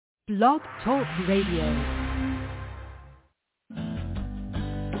Blog Talk Radio.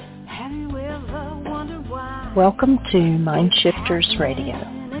 Welcome to MindShifters Radio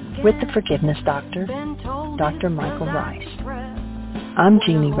with the Forgiveness Doctor, Dr. Michael Ryce. I'm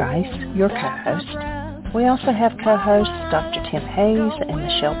Jeannie Ryce, your co-host. We also have co-hosts Dr. Tim Hayes and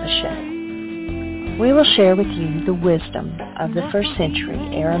Michelle Pacheco. We will share with you the wisdom of the first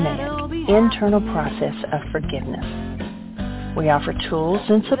century Aramaic internal process of forgiveness. We offer tools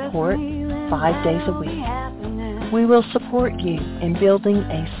and support 5 days a week. We will support you in building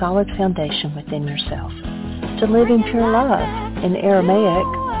a solid foundation within yourself to live in pure love, in Aramaic,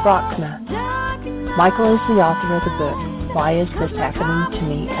 Rachma. Michael is the author of the book, Why Is This Happening to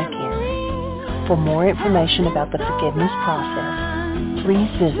Me Again? For more information about the forgiveness process, please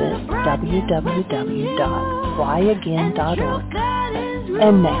visit www.whyagain.org.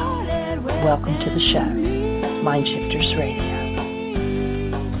 And now, welcome to the show, MindShifters Radio.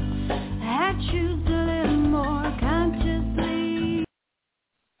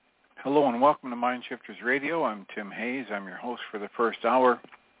 Hello and welcome to MindShifters Radio. I'm Tim Hayes. I'm your host for the first hour.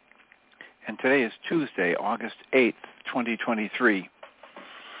 And today is Tuesday, August 8th, 2023.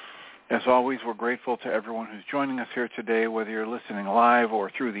 As always, we're grateful to everyone who's joining us here today, whether you're listening live or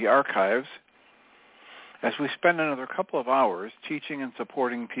through the archives, as we spend another couple of hours teaching and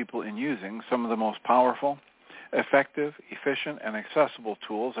supporting people in using some of the most powerful, effective, efficient, and accessible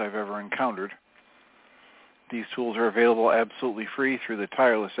tools I've ever encountered. These tools are available absolutely free through the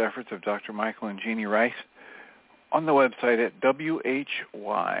tireless efforts of Dr. Michael and Jeannie Ryce on the website at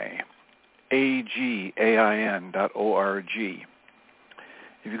whyagain.org.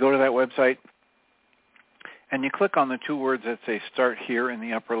 If you go to that website and you click on the two words that say Start Here in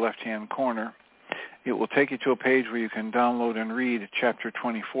the upper left-hand corner, it will take you to a page where you can download and read Chapter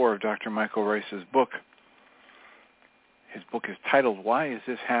 24 of Dr. Michael Ryce's book. His book is titled, Why Is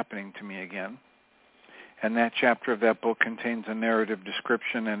This Happening to Me Again? And that chapter of that book contains a narrative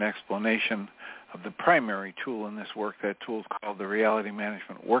description and explanation of the primary tool in this work. That tool is called the Reality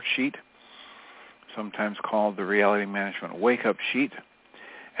Management Worksheet, sometimes called the Reality Management Wake-Up Sheet.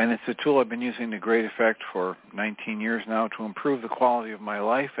 And it's a tool I've been using to great effect for 19 years now to improve the quality of my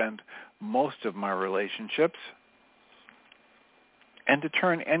life and most of my relationships, and to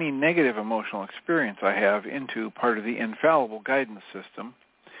turn any negative emotional experience I have into part of the infallible guidance system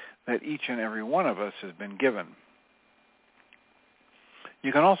that each and every one of us has been given.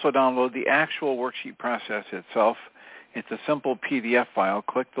 You can also download the actual worksheet process itself. It's a simple PDF file.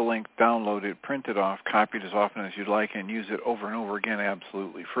 Click the link, download it, print it off, copy it as often as you'd like, and use it over and over again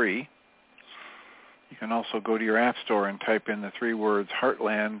absolutely free. You can also go to your app store and type in the three words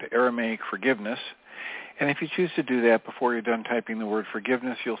Heartland Aramaic Forgiveness. And if you choose to do that before you're done typing the word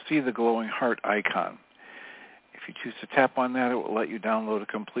forgiveness, you'll see the glowing heart icon. If you choose to tap on that, it will let you download a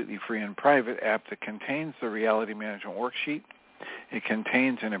completely free and private app that contains the Reality Management Worksheet. It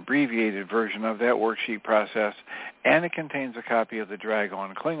contains an abbreviated version of that worksheet process, and it contains a copy of the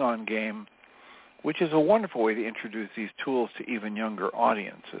Drag-On-Kling-On game, which is a wonderful way to introduce these tools to even younger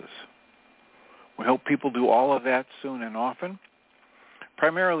audiences. We hope people do all of that soon and often,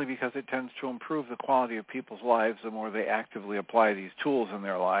 primarily because it tends to improve the quality of people's lives the more they actively apply these tools in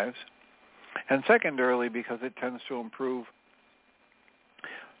their lives. And secondarily, because it tends to improve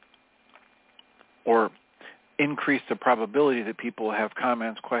or increase the probability that people have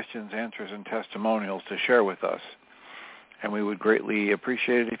comments, questions, answers, and testimonials to share with us. And we would greatly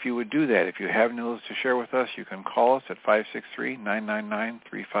appreciate it if you would do that. If you have news to share with us, you can call us at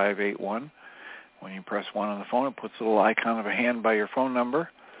 563-999-3581. When you press 1 on the phone, it puts a little icon of a hand by your phone number.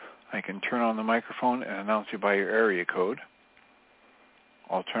 I can turn on the microphone and announce you by your area code.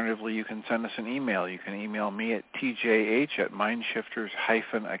 Alternatively, you can send us an email. You can email me at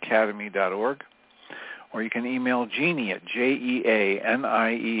tjh@mindshifters-academy.org, or you can email Jeanie at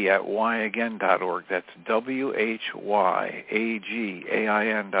jeanie@whyagain.org. That's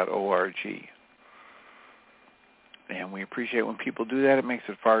whyagain.org. And we appreciate when people do that. It makes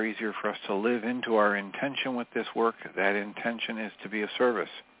it far easier for us to live into our intention with this work. That intention is to be of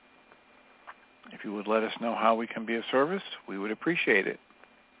service. If you would let us know how we can be of service, we would appreciate it.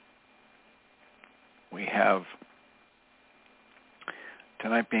 We have,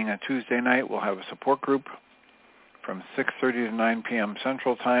 tonight being a Tuesday night, we'll have a support group from 6:30 to 9 p.m.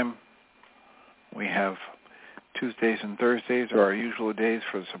 Central Time. We have Tuesdays and Thursdays are our usual days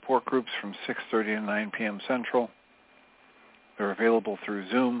for the support groups from 6:30 to 9 p.m. Central. They're available through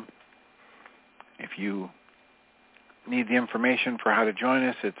Zoom. If you need the information for how to join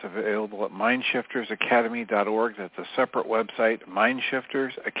us, it's available at MindShiftersAcademy.org. That's a separate website,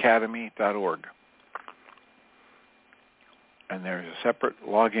 MindShiftersAcademy.org. And there's a separate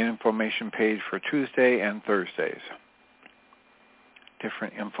login information page for Tuesday and Thursdays.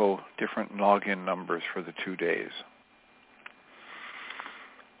 Different info, different login numbers for the 2 days.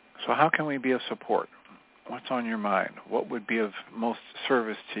 So how can we be of support? What's on your mind? What would be of most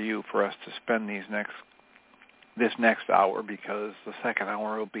service to you for us to spend this next hour? Because the second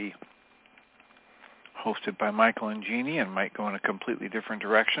hour will be hosted by Michael and Jeannie and might go in a completely different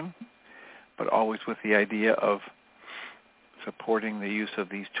direction, but always with the idea of supporting the use of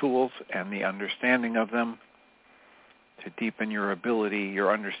these tools and the understanding of them to deepen your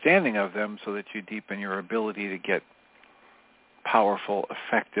understanding of them so that you deepen your ability to get powerful,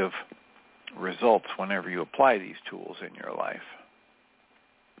 effective results whenever you apply these tools in your life.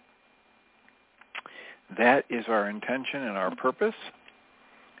 That is our intention and our purpose,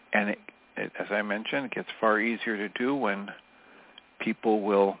 and as I mentioned, it gets far easier to do when people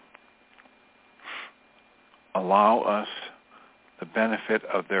will allow us the benefit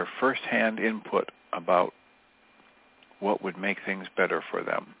of their firsthand input about what would make things better for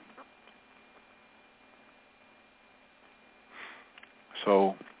them.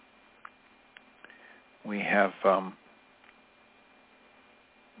 So we have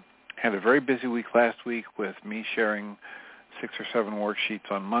had a very busy week last week with me sharing 6 or 7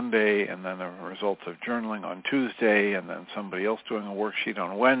 worksheets on Monday, and then the results of journaling on Tuesday, and then somebody else doing a worksheet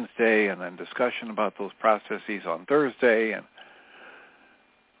on Wednesday, and then discussion about those processes on Thursday. And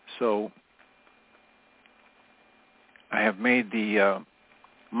so I have made the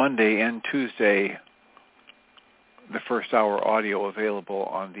Monday and Tuesday, the first hour audio, available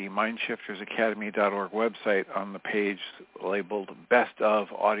on the MindShiftersAcademy.org website on the page labeled Best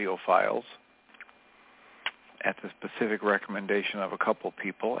of Audio Files, at the specific recommendation of a couple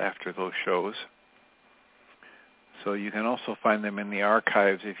people after those shows. So you can also find them in the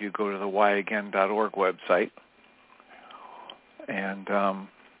archives if you go to the whyagain.org website.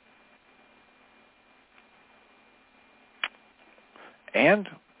 And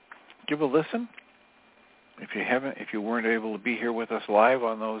give a listen. If you weren't able to be here with us live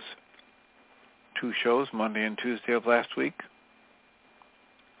on those 2 shows, Monday and Tuesday of last week,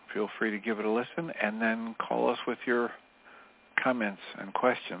 feel free to give it a listen and then call us with your comments and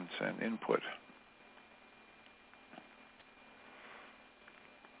questions and input.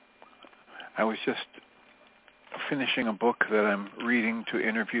 I was just finishing a book that I'm reading to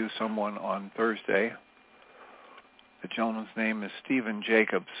interview someone on Thursday. The gentleman's name is Stephen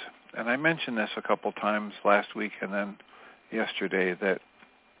Jacobs. And I mentioned this a couple times last week and then yesterday, that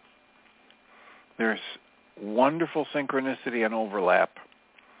there's wonderful synchronicity and overlap.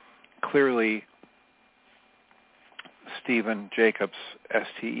 Clearly, Stephen Jacobs,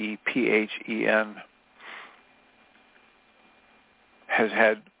 Stephen, has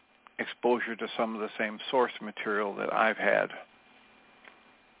had exposure to some of the same source material that I've had.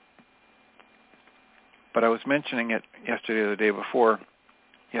 But I was mentioning it yesterday or the day before,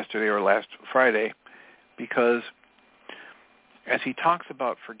 yesterday or last Friday, because as he talks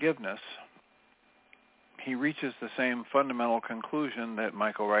about forgiveness, he reaches the same fundamental conclusion that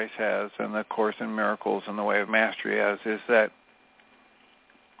Michael Ryce has and the Course in Miracles and the Way of Mastery has, is that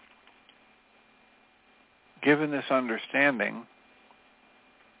given this understanding,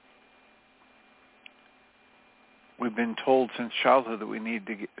 we've been told since childhood that we need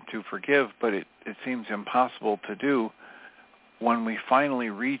to forgive, but it seems impossible to do. When we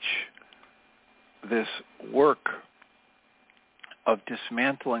finally reach this work of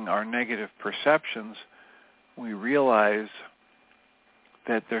dismantling our negative perceptions, we realize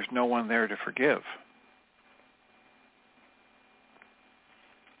that there's no one there to forgive.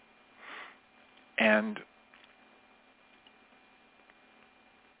 And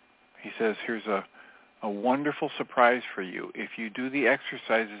he says, here's a wonderful surprise for you. If you do the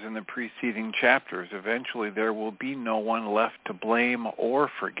exercises in the preceding chapters, eventually there will be no one left to blame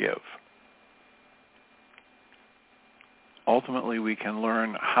or forgive. Ultimately, we can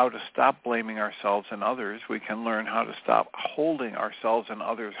learn how to stop blaming ourselves and others. We can learn how to stop holding ourselves and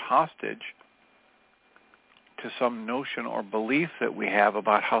others hostage to some notion or belief that we have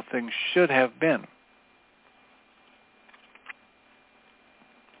about how things should have been.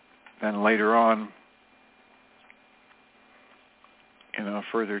 Then later on, in a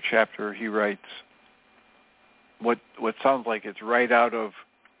further chapter, he writes what sounds like it's right out of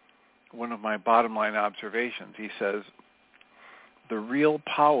one of my bottom line observations. He says, the real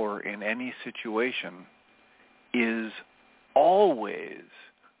power in any situation is always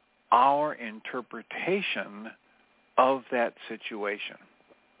our interpretation of that situation.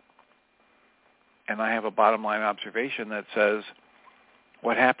 And I have a bottom line observation that says,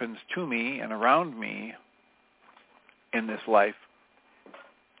 what happens to me and around me in this life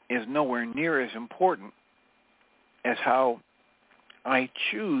is nowhere near as important as how I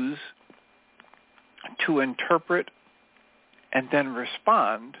choose to interpret and then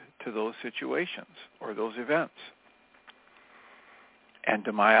respond to those situations or those events. And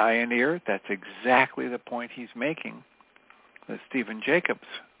to my eye and ear, that's exactly the point he's making, that Stephen Jacobs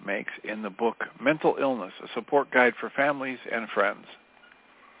makes in the book Mental Illness, a Support Guide for Families and Friends,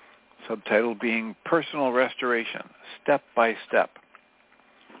 subtitled being Personal Restoration, Step by Step.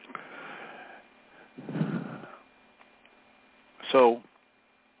 So,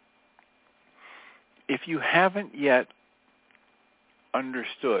 if you haven't yet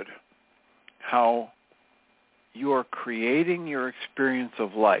understood how you are creating your experience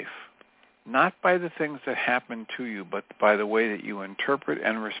of life, not by the things that happen to you, but by the way that you interpret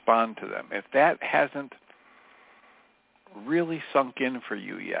and respond to them, if that hasn't really sunk in for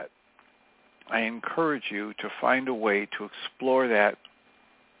you yet, I encourage you to find a way to explore that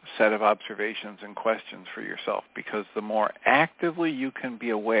set of observations and questions for yourself, because the more actively you can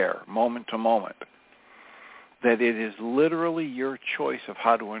be aware, moment to moment, that it is literally your choice of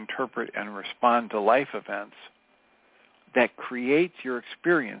how to interpret and respond to life events that creates your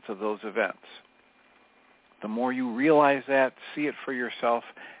experience of those events. The more you realize that, see it for yourself,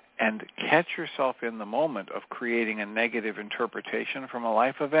 and catch yourself in the moment of creating a negative interpretation from a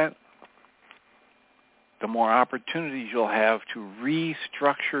life event, the more opportunities you'll have to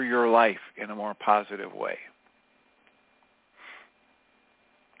restructure your life in a more positive way.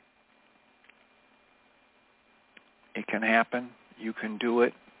 It can happen. You can do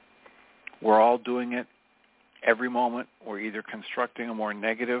it. We're all doing it every moment. We're either constructing a more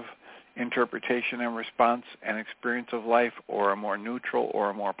negative interpretation and response and experience of life, or a more neutral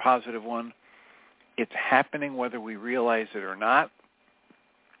or a more positive one. It's happening whether we realize it or not.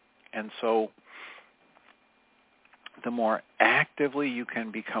 And so the more actively you can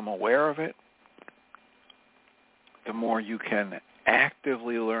become aware of it, the more you can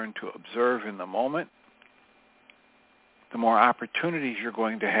actively learn to observe in the moment, the more opportunities you're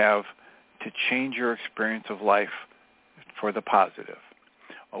going to have to change your experience of life for the positive,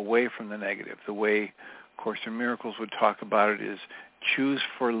 away from the negative. The way Course in Miracles would talk about it is choose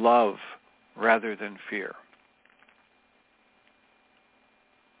for love rather than fear.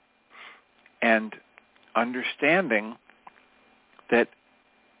 And understanding that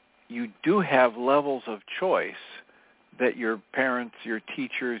you do have levels of choice that your parents, your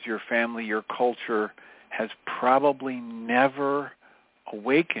teachers, your family, your culture has probably never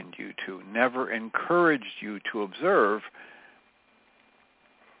awakened you to, never encouraged you to observe.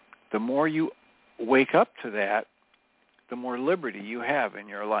 The more you wake up to that, the more liberty you have in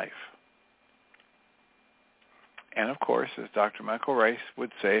your life. And of course, as Dr. Michael Ryce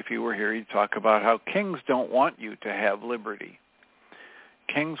would say if he were here, he'd talk about how kings don't want you to have liberty.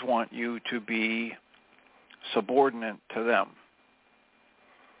 Kings want you to be subordinate to them.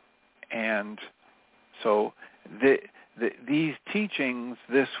 And so these teachings,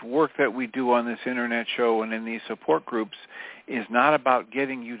 this work that we do on this internet show and in these support groups, is not about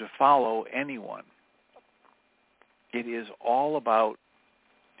getting you to follow anyone. It is all about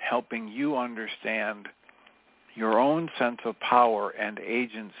helping you understand your own sense of power and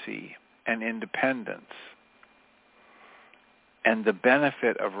agency and independence, and the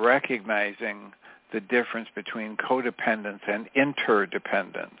benefit of recognizing the difference between codependence and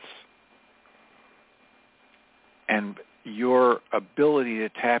interdependence, and your ability to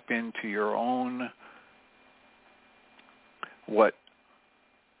tap into your own, what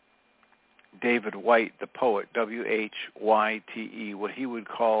David White, the poet, W-H-Y-T-E, what he would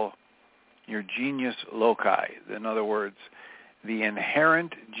call your genius loci. In other words, the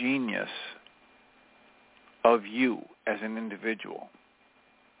inherent genius of you as an individual.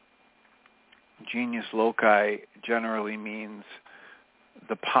 Genius loci generally means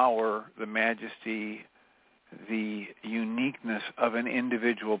the power, the majesty, the uniqueness of an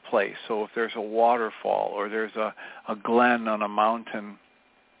individual place. So if there's a waterfall or there's a glen on a mountain,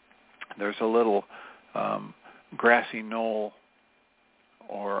 there's a little grassy knoll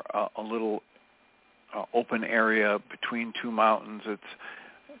or a little open area between two mountains.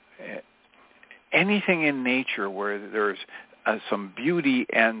 It's anything in nature where there's some beauty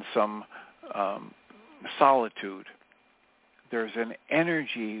and some solitude. There's an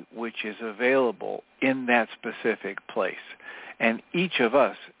energy which is available in that specific place. And each of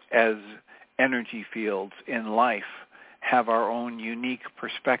us as energy fields in life have our own unique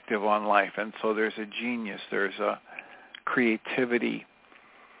perspective on life. And so there's a genius, there's a creativity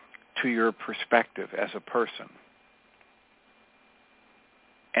to your perspective as a person.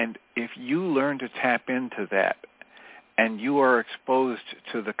 And if you learn to tap into that and you are exposed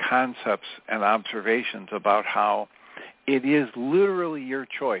to the concepts and observations about how it is literally your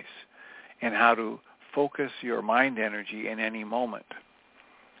choice in how to focus your mind energy in any moment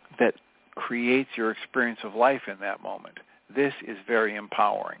that creates your experience of life in that moment. This is very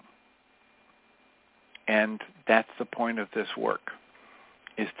empowering. And that's the point of this work,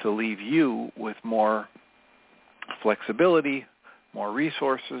 is to leave you with more flexibility, more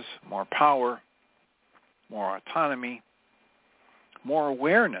resources, more power, more autonomy, more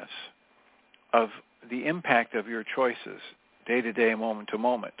awareness of the impact of your choices day to day, moment to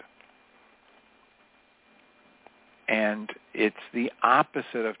moment. And it's the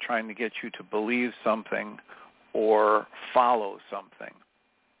opposite of trying to get you to believe something or follow something.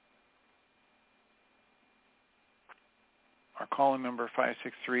 Our call-in number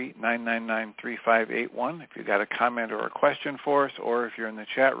 563-999-3581. If you've got a comment or a question for us, or if you're in the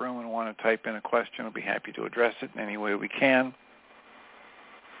chat room and want to type in a question, we'll be happy to address it in any way we can.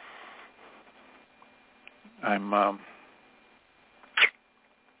 I'm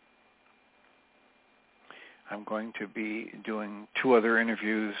going to be doing 2 other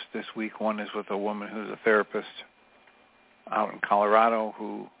interviews this week. One is with a woman who's a therapist out in Colorado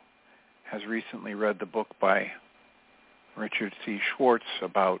who has recently read the book by Richard C. Schwartz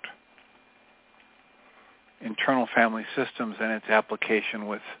about internal family systems and its application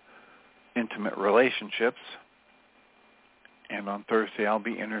with intimate relationships. And on Thursday, I'll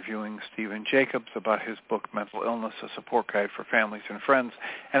be interviewing Stephen Jacobs about his book, Mental Illness, A Support Guide for Families and Friends.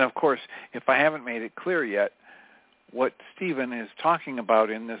 And of course, if I haven't made it clear yet, what Stephen is talking about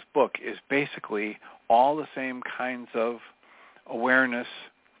in this book is basically all the same kinds of awareness,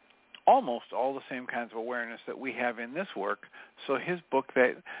 almost all the same kinds of awareness that we have in this work. So his book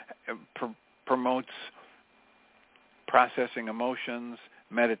that promotes processing emotions,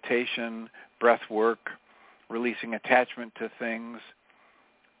 meditation, breath work, releasing attachment to things,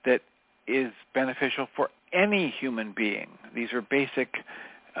 that is beneficial for any human being. These are basic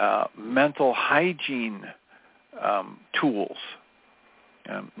mental hygiene tools,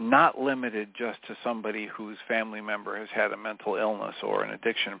 not limited just to somebody whose family member has had a mental illness or an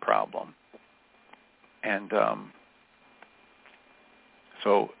addiction problem. And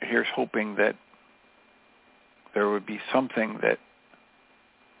so here's hoping that there would be something that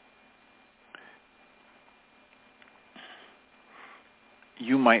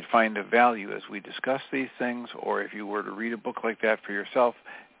you might find of value as we discuss these things, or if you were to read a book like that for yourself,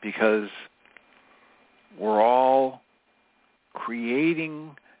 because we're all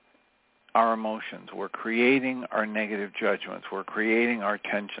creating our emotions. We're creating our negative judgments. We're creating our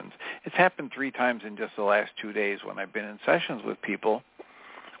tensions. It's happened 3 times in just the last 2 days when I've been in sessions with people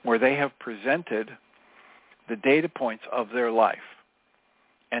where they have presented the data points of their life,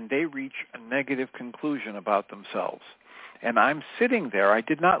 and they reach a negative conclusion about themselves. And I'm sitting there. I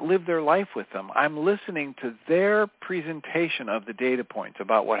did not live their life with them. I'm listening to their presentation of the data points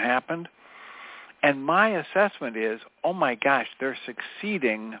about what happened. And my assessment is, oh my gosh, they're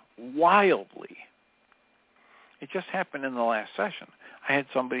succeeding wildly. It just happened in the last session. I had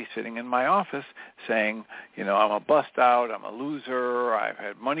somebody sitting in my office saying, I'm a bust out, I'm a loser, I've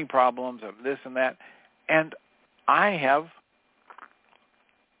had money problems, I'm this and that. And I have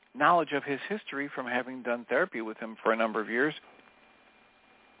knowledge of his history from having done therapy with him for a number of years.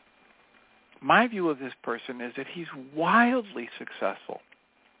 My view of this person is that he's wildly successful,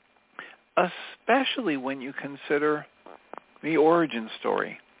 especially when you consider the origin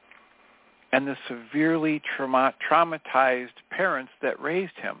story and the severely traumatized parents that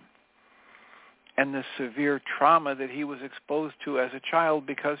raised him and the severe trauma that he was exposed to as a child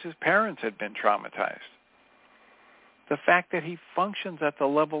because his parents had been traumatized. The fact that he functions at the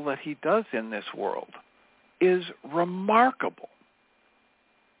level that he does in this world is remarkable.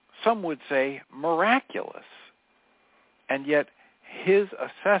 Some would say miraculous. And yet his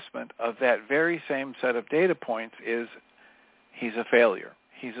assessment of that very same set of data points is he's a failure.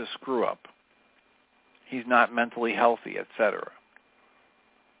 He's a screw-up. He's not mentally healthy, etc.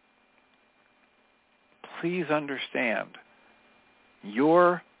 Please understand,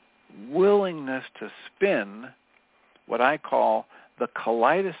 your willingness to spin what I call the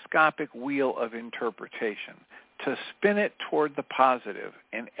kaleidoscopic wheel of interpretation, to spin it toward the positive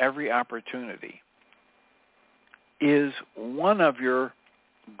in every opportunity, is one of your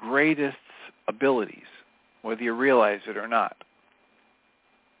greatest abilities, whether you realize it or not.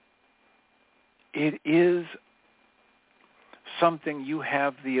 It is something you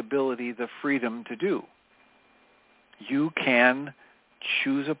have the ability, the freedom to do. You can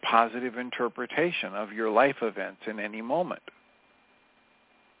choose a positive interpretation of your life events in any moment.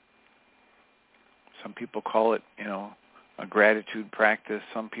 Some people call it, a gratitude practice.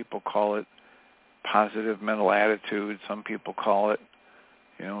 Some people call it positive mental attitude. Some people call it,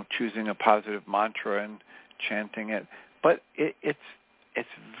 choosing a positive mantra and chanting it. But it's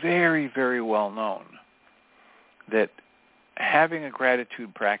very, very well known that having a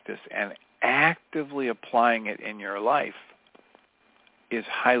gratitude practice and actively applying it in your life is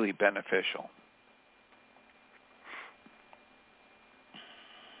highly beneficial.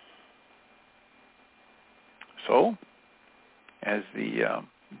 So, as the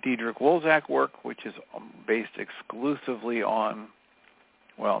Diederik Wolzak work, which is based exclusively on,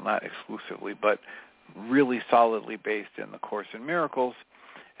 well, not exclusively, but really solidly based in the Course in Miracles,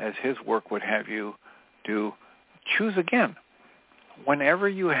 as his work would have you do, choose again. Whenever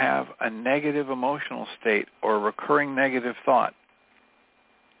you have a negative emotional state or a recurring negative thought,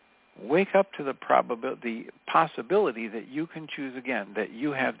 wake up to the possibility that you can choose again, that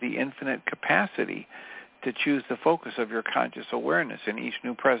you have the infinite capacity to choose the focus of your conscious awareness in each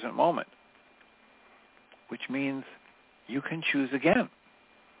new present moment, which means you can choose again.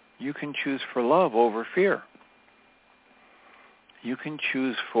 You can choose for love over fear. You can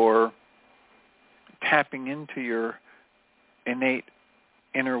choose for tapping into your innate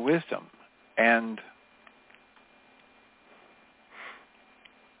inner wisdom and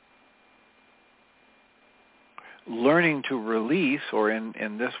learning to release, or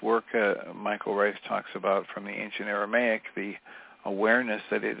in this work, Michael Ryce talks about from the ancient Aramaic, the awareness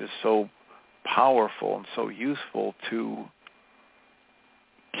that it is so powerful and so useful to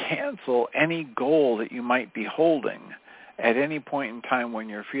cancel any goal that you might be holding at any point in time when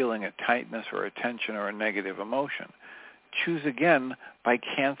you're feeling a tightness or a tension or a negative emotion. Choose again by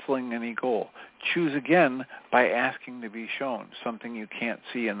canceling any goal. Choose again by asking to be shown something you can't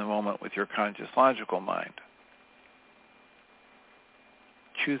see in the moment with your conscious logical mind.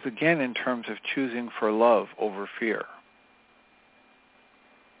 Choose again in terms of choosing for love over fear.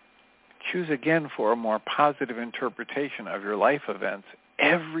 Choose again for a more positive interpretation of your life events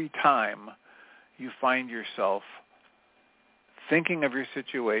every time you find yourself thinking of your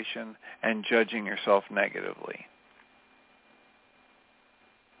situation and judging yourself negatively.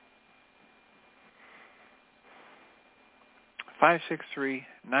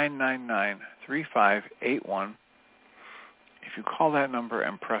 (563-999-3581). If you call that number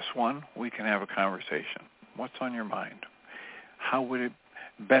and press 1, we can have a conversation. What's on your mind? How would it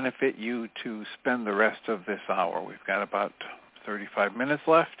benefit you to spend the rest of this hour? We've got about 35 minutes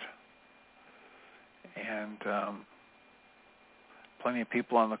left, and plenty of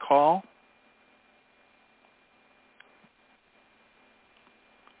people on the call.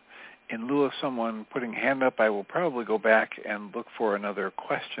 In lieu of someone putting hand up, I will probably go back and look for another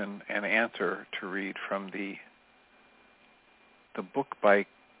question and answer to read from the book by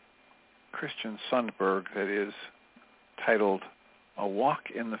Christian Sundberg that is titled A Walk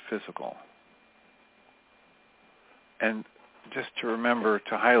in the Physical. And just to remember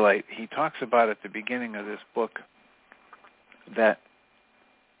to highlight, he talks about at the beginning of this book that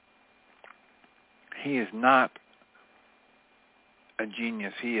he is not a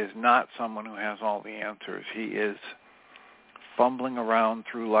genius. He is not someone who has all the answers. He is fumbling around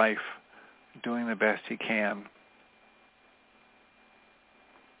through life, doing the best he can.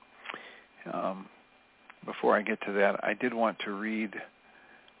 Before I get to that, I did want to read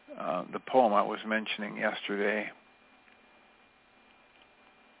the poem I was mentioning yesterday.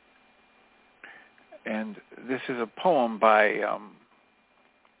 And this is a poem by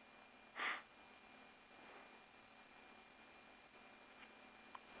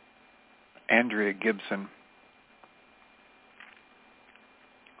Andrea Gibson.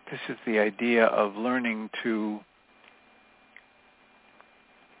 This is the idea of learning to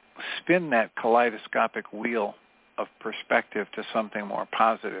spin that kaleidoscopic wheel of perspective to something more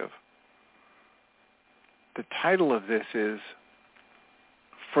positive. The title of this is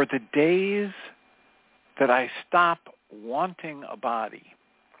For the Days That I Stop Wanting a Body.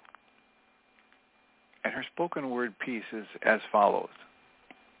 And her spoken word piece is as follows.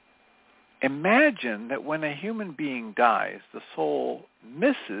 Imagine that when a human being dies, the soul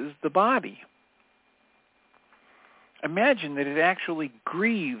misses the body. Imagine that it actually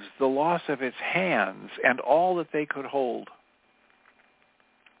grieves the loss of its hands and all that they could hold.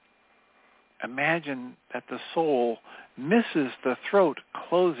 Imagine that the soul misses the throat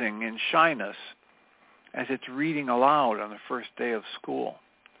closing in shyness as it's reading aloud on the first day of school.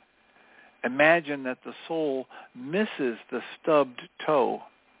 Imagine that the soul misses the stubbed toe,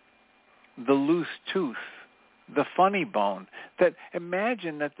 the loose tooth, the funny bone. That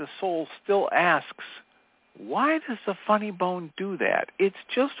imagine that the soul still asks, why does the funny bone do that? It's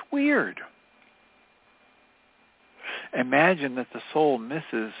just weird. Imagine that the soul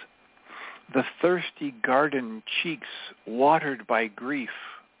misses the thirsty garden cheeks watered by grief.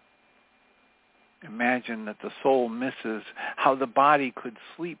 Imagine that the soul misses how the body could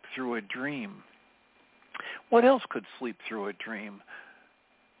sleep through a dream. What else could sleep through a dream?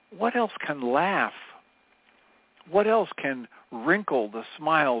 What else can laugh? What else can wrinkle the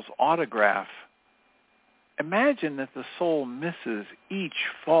smile's autograph? Imagine that the soul misses each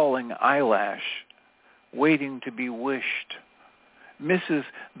falling eyelash, waiting to be wished, misses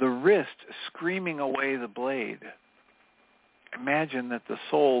the wrist screaming away the blade. Imagine that the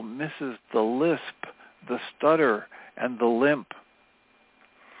soul misses the lisp, the stutter, and the limp.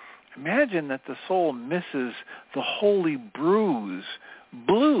 Imagine that the soul misses the holy bruise,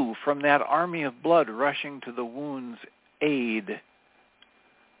 blue from that army of blood rushing to the wound's aid.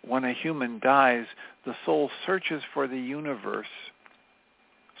 When a human dies, the soul searches for the universe,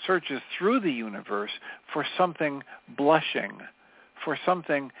 searches through the universe for something blushing, for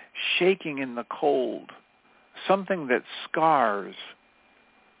something shaking in the cold, something that scars.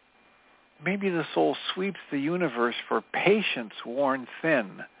 Maybe the soul sweeps the universe for patience worn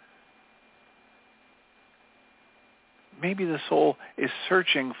thin. Maybe the soul is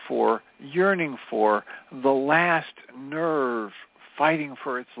searching for, yearning for, the last nerve fighting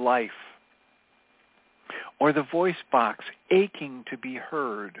for its life, or the voice box aching to be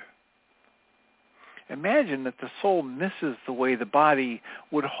heard. Imagine that the soul misses the way the body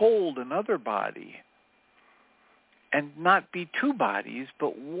would hold another body, and not be two bodies,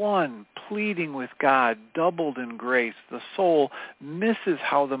 but one, pleading with God, doubled in grace. The soul misses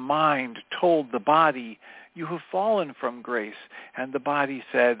how the mind told the body, "You have fallen from grace," and the body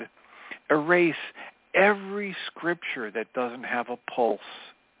said, "Erase every scripture that doesn't have a pulse."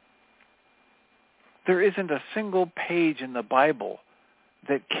 There isn't a single page in the Bible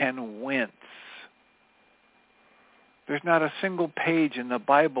that can wince. There's not a single page in the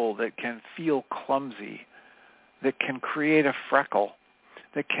Bible that can feel clumsy, that can create a freckle,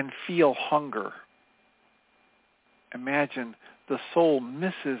 that can feel hunger. Imagine the soul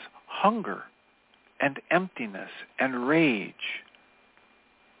misses hunger and emptiness and rage.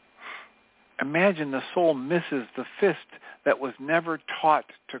 Imagine the soul misses the fist that was never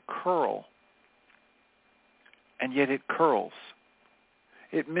taught to curl, and yet it curls.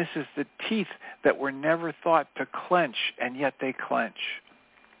 It misses the teeth that were never thought to clench, and yet they clench.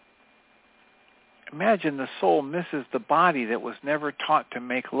 Imagine the soul misses the body that was never taught to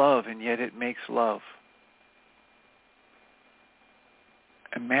make love, and yet it makes love.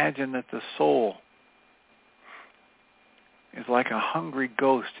 Imagine that the soul is like a hungry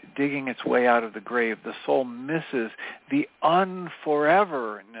ghost digging its way out of the grave. The soul misses the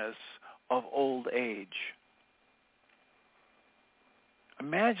unforeverness of old age.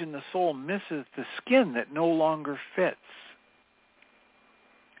 Imagine the soul misses the skin that no longer fits.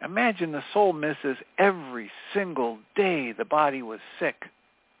 Imagine the soul misses every single day the body was sick.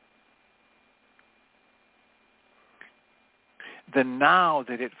 The now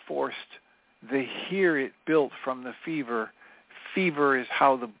that it forced, the here it built from the fever. Fever is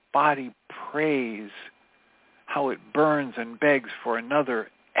how the body prays, how it burns and begs for another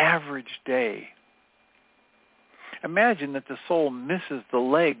average day. Imagine that the soul misses the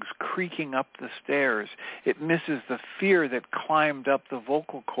legs creaking up the stairs. It misses the fear that climbed up the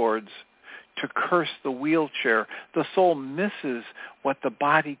vocal cords to curse the wheelchair. The soul misses what the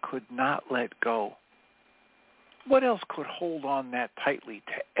body could not let go. What else could hold on that tightly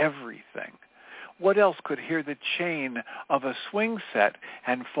to everything? What else could hear the chain of a swing set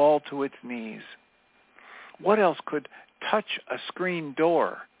and fall to its knees? What else could touch a screen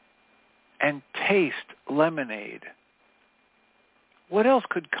door and taste lemonade? What else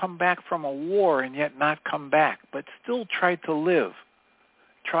could come back from a war and yet not come back, but still try to live,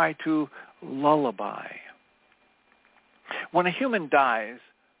 try to lullaby? When a human dies,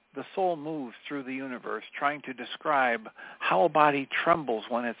 the soul moves through the universe trying to describe how a body trembles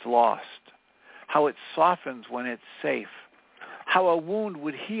when it's lost, how it softens when it's safe, how a wound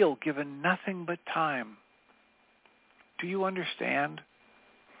would heal given nothing but time. Do you understand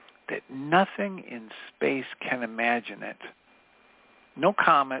that nothing in space can imagine it? No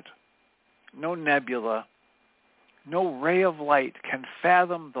comet, no nebula, no ray of light can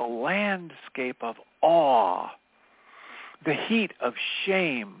fathom the landscape of awe, the heat of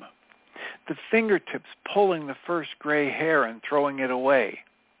shame, the fingertips pulling the first gray hair and throwing it away.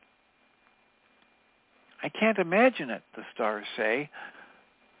 I can't imagine it, the stars say.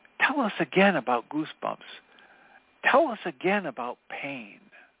 Tell us again about goosebumps. Tell us again about pain.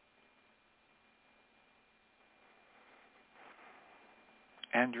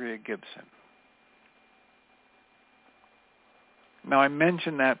 Andrea Gibson. Now, I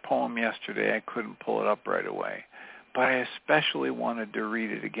mentioned that poem yesterday. I couldn't pull it up right away. But I especially wanted to read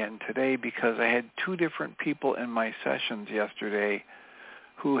it again today because I had two different people in my sessions yesterday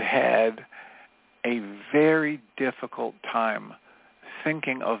who had a very difficult time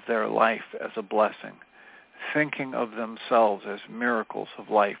thinking of their life as a blessing, thinking of themselves as miracles of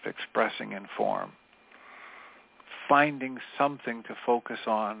life expressing in form, finding something to focus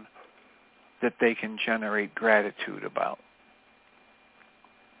on that they can generate gratitude about.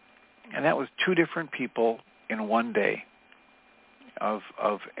 And that was two different people in one day of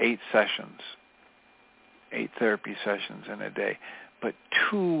 8 sessions, 8 therapy sessions in a day, but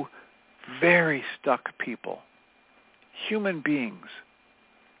two very stuck people, human beings,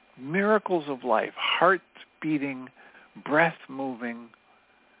 miracles of life, heart beating, breath moving,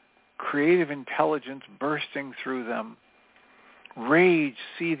 creative intelligence bursting through them, rage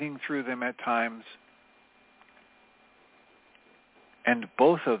seething through them at times, and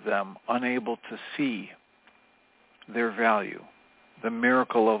both of them unable to see their value, the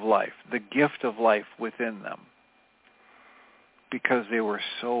miracle of life, the gift of life within them, because they were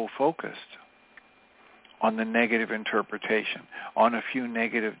so focused on the negative interpretation, on a few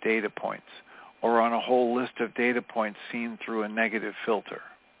negative data points, or on a whole list of data points seen through a negative filter.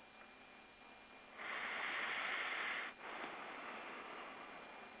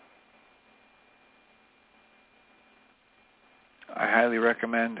 I highly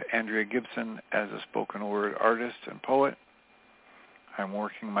recommend Andrea Gibson as a spoken word artist and poet. I'm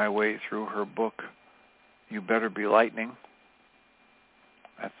working my way through her book, You Better Be Lightning.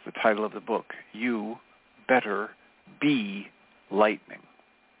 That's the title of the book, You Better Be Lightning.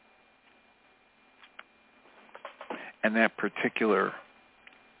 And that particular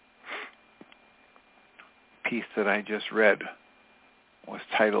piece that I just read was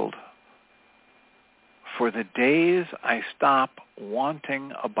titled, For the Days I Stop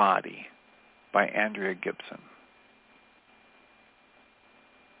Wanting a Body, by Andrea Gibson.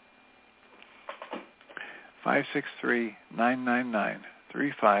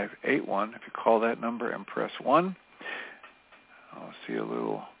 (563-999-3581). If you call that number and press 1, I'll see a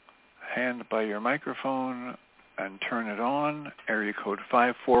little hand by your microphone and turn it on. Area code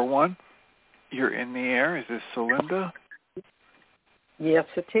 541. You're in the air. Is this Celinda? Yes,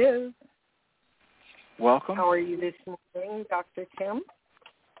 it is. Welcome. How are you this morning, Dr. Tim?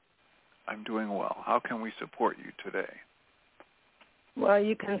 I'm doing well. How can we support you today? Well,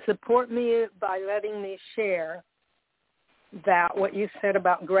 you can support me by letting me share that what you said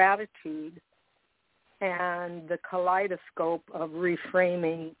about gratitude and the kaleidoscope of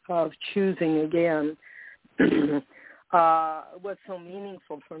reframing, of choosing again, was so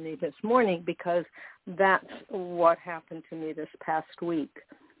meaningful for me this morning, because that's what happened to me this past week.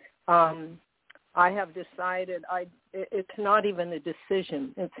 I have decided, it's not even a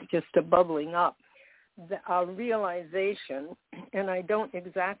decision, it's just a bubbling up, a realization, and I don't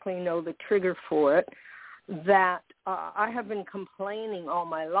exactly know the trigger for it, that I have been complaining all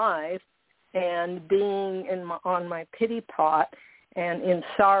my life and being on my pity pot and in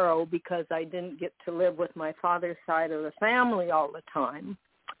sorrow because I didn't get to live with my father's side of the family all the time.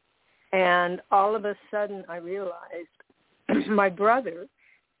 And all of a sudden I realized my brother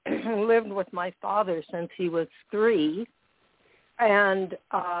lived with my father since he was 3, and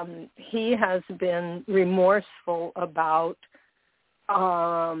he has been remorseful about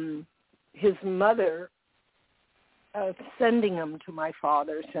his mother sending him to my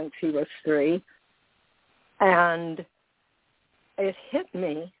father since he was 3. And it hit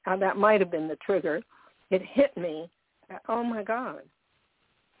me, and that might have been the trigger, it hit me, oh my God,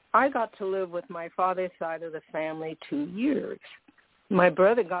 I got to live with my father's side of the family 2 years. My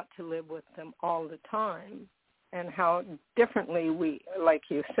brother got to live with them all the time, and how differently we, like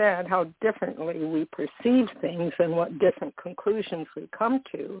you said, how differently we perceive things and what different conclusions we come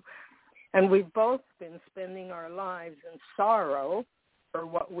to. And we've both been spending our lives in sorrow for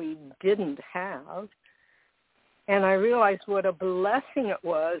what we didn't have. And I realized what a blessing it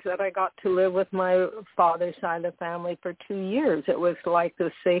was that I got to live with my father's side of the family for 2 years. It was like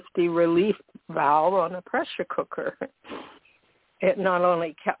the safety relief valve on a pressure cooker. It not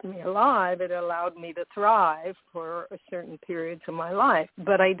only kept me alive, it allowed me to thrive for certain periods of my life.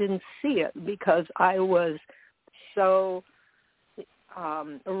 But I didn't see it because I was so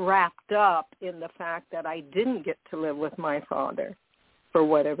wrapped up in the fact that I didn't get to live with my father for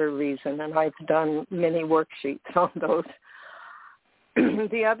whatever reason. And I've done many worksheets on those.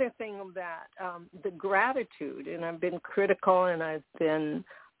 The other thing that the gratitude, and I've been critical and I've been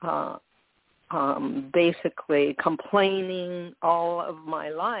basically complaining all of my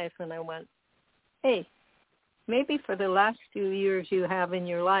life, and I went, hey, maybe for the last few years you have in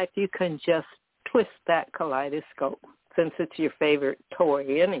your life, you can just twist that kaleidoscope, since it's your favorite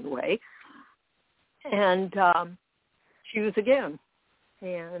toy anyway, and choose again.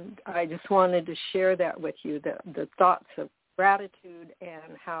 And I just wanted to share that with you, the thoughts of gratitude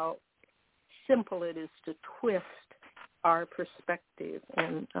and how simple it is to twist our perspective.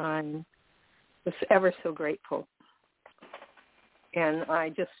 And I'm just ever so grateful. And I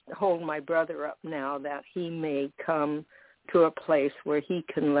just hold my brother up now that he may come to a place where he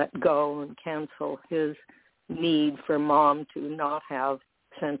can let go and cancel his need for Mom to not have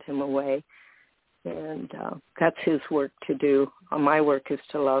sent him away. And that's his work to do. My work is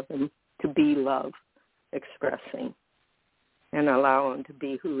to love him, to be love, expressing, and allow him to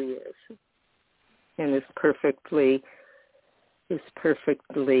be who he is in his perfectly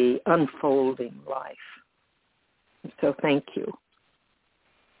unfolding life. So thank you.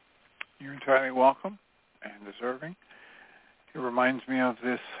 You're entirely welcome and deserving. It reminds me of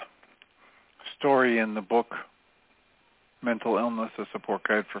this story in the book, Mental Illness, A Support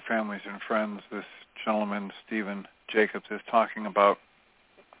Guide for Families and Friends. This gentleman, Stephen Jacobs, is talking about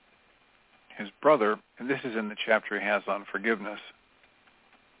his brother, and this is in the chapter he has on forgiveness.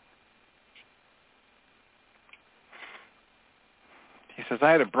 He says,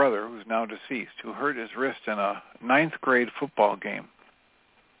 I had a brother who's now deceased who hurt his wrist in a 9th grade football game.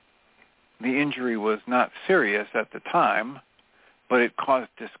 The injury was not serious at the time, but it caused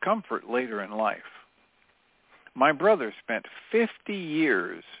discomfort later in life. My brother spent 50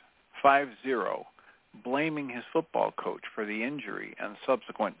 years, 50, blaming his football coach for the injury and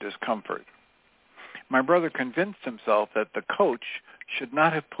subsequent discomfort. My brother convinced himself that the coach should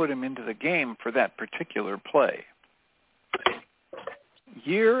not have put him into the game for that particular play.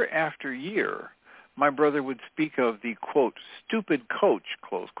 Year after year, my brother would speak of the, quote, stupid coach,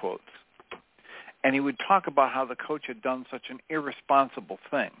 close quotes, and he would talk about how the coach had done such an irresponsible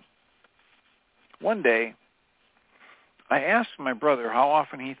thing. One day, I asked my brother how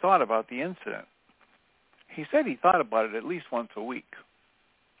often he thought about the incident. He said he thought about it at least once a week.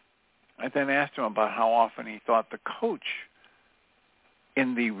 I then asked him about how often he thought the coach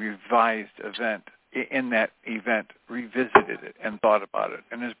in the revised event, in that event, revisited it and thought about it.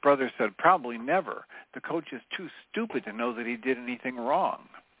 And his brother said, probably never. The coach is too stupid to know that he did anything wrong.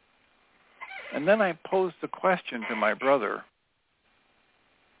 And then I posed the question to my brother,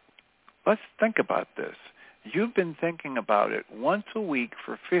 let's think about this. You've been thinking about it once a week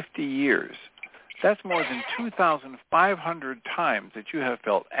for 50 years. That's more than 2,500 times that you have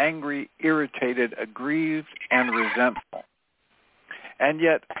felt angry, irritated, aggrieved, and resentful. And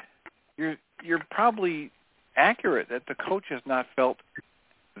yet, you're probably accurate that the coach has not felt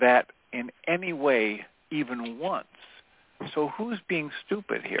that in any way even once. So who's being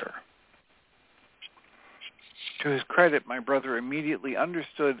stupid here? To his credit, my brother immediately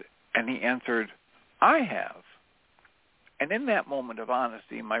understood, and he answered, I have. And in that moment of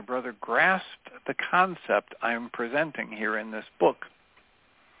honesty, my brother grasped the concept I am presenting here in this book.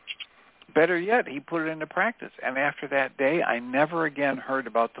 Better yet, he put it into practice. And after that day, I never again heard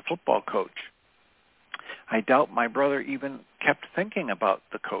about the football coach. I doubt my brother even kept thinking about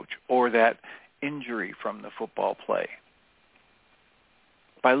the coach or that injury from the football play.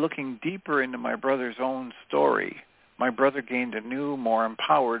 By looking deeper into my brother's own story, my brother gained a new, more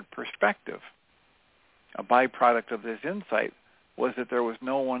empowered perspective. A byproduct of this insight was that there was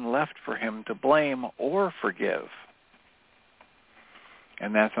no one left for him to blame or forgive.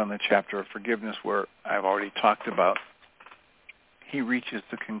 And that's on the chapter of forgiveness where I've already talked about. He reaches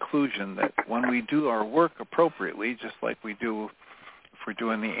the conclusion that when we do our work appropriately, just like we do if we're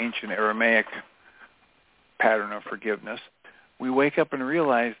doing the ancient Aramaic pattern of forgiveness, we wake up and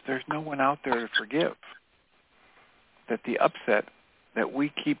realize there's no one out there to forgive. That the upset that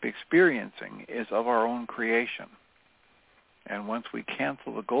we keep experiencing is of our own creation. And once we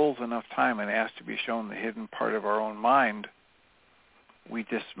cancel the goals enough time and ask to be shown the hidden part of our own mind, we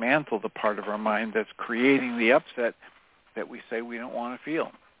dismantle the part of our mind that's creating the upset that we say we don't want to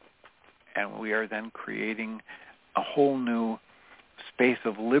feel. And we are then creating a whole new space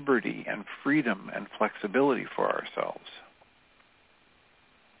of liberty and freedom and flexibility for ourselves.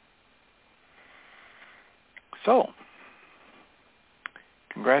 So,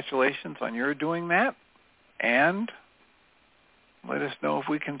 congratulations on your doing that, and let us know if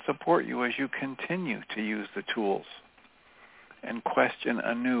we can support you as you continue to use the tools and question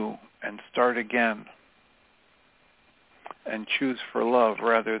anew and start again and choose for love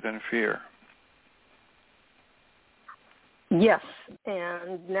rather than fear. Yes,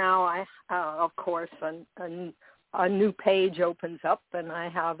 and now I, of course, a new page opens up, and I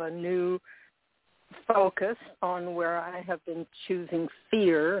have a new focus on where I have been choosing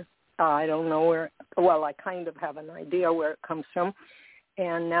fear. I don't know where, well, I kind of have an idea where it comes from.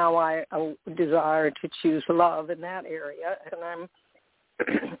 And now I desire to choose love in that area. And I'm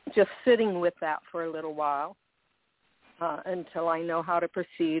just sitting with that for a little while until I know how to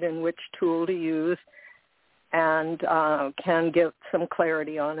proceed and which tool to use and can get some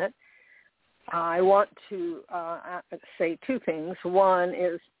clarity on it. I want to say two things. One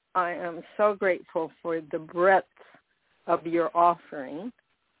is I am so grateful for the breadth of your offering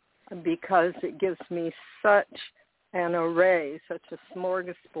because it gives me such an array, such a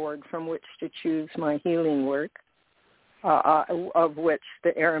smorgasbord from which to choose my healing work, of which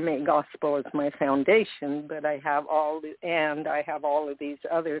the Aramaic Gospel is my foundation, but I have all of these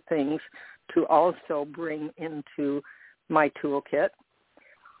other things to also bring into my toolkit.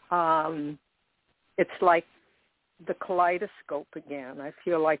 It's like the kaleidoscope again. I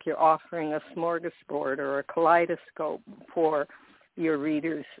feel like you're offering a smorgasbord or a kaleidoscope for your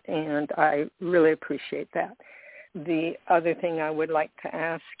readers, and I really appreciate that. The other thing I would like to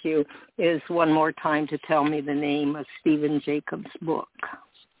ask you is one more time to tell me the name of Stephen Jacobs' book.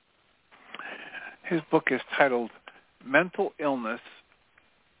 His book is titled Mental Illness,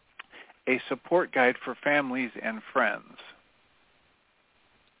 A Support Guide for Families and Friends.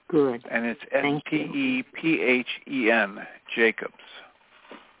 Good. And it's Stephen Jacobs.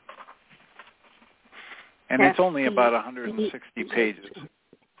 And it's only about 160 pages.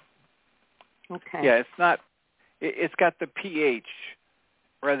 Okay. Yeah, it's got the PH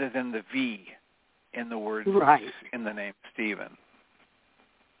rather than the V in the word, right, in the name Stephen.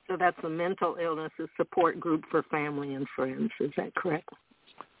 So that's a mental illness, a support group for family and friends. Is that correct?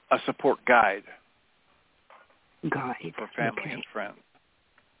 A support guide. Guide. For family and friends.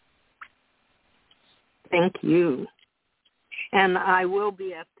 Thank you. And I will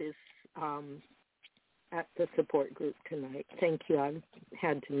be at this at the support group tonight. Thank you. I've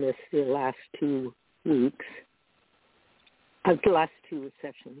had to miss the last 2 weeks. The last 2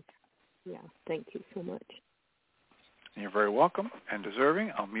 sessions. Yeah, thank you so much. You're very welcome and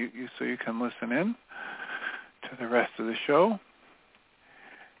deserving. I'll mute you so you can listen in to the rest of the show.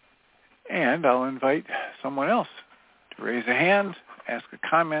 And I'll invite someone else to raise a hand, ask a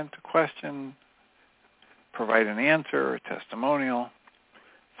comment, a question, provide an answer, a testimonial.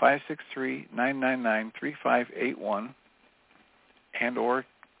 563-999-3581 and or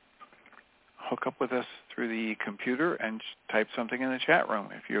hook up with us through the computer and type something in the chat room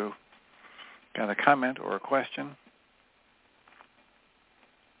if you got a comment or a question.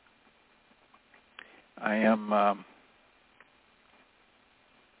 I am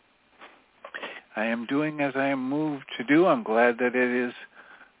doing as I am moved to do. I'm glad that it is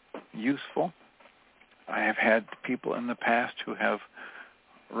useful. I have had people in the past who have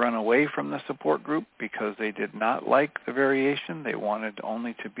run away from the support group because they did not like the variation. They wanted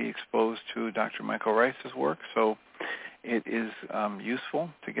only to be exposed to Dr. Michael Ryce's work. So it is useful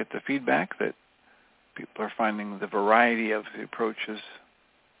to get the feedback that people are finding the variety of the approaches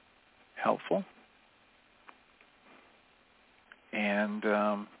helpful. And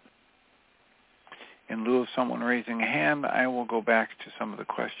in lieu of someone raising a hand, I will go back to some of the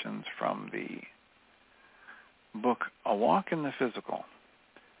questions from the book A Walk in the Physical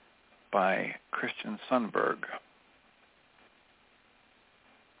by Christian Sundberg.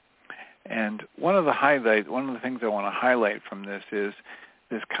 And one of the things I want to highlight from this is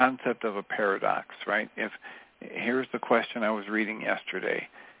this concept of a paradox, right? Here's the question I was reading yesterday.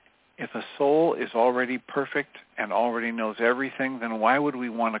 If a soul is already perfect and already knows everything, then why would we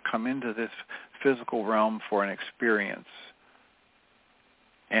want to come into this physical realm for an experience?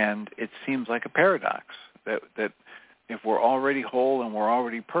 And it seems like a paradox that if we're already whole and we're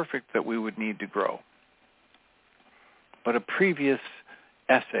already perfect, that we would need to grow. But a previous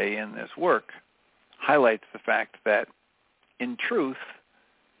essay in this work highlights the fact that, in truth,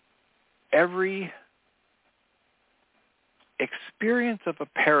 every experience of a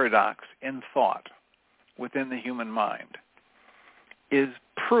paradox in thought within the human mind is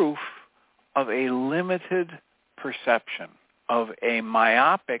proof of a limited perception, of a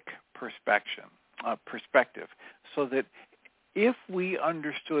myopic perspective, so that if we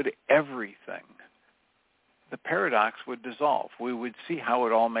understood everything, the paradox would dissolve. We would see how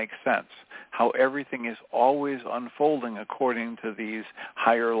it all makes sense, how everything is always unfolding according to these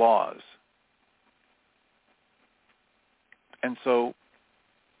higher laws. And so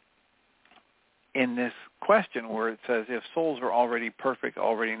in this question where it says, if souls are already perfect,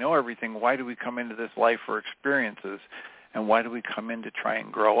 already know everything, why do we come into this life for experiences, and why do we come in to try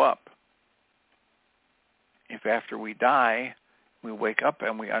and grow up? If after we die, We wake up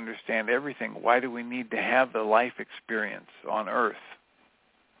and we understand everything. Why do we need to have the life experience on Earth?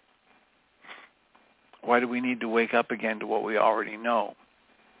 Why do we need to wake up again to what we already know?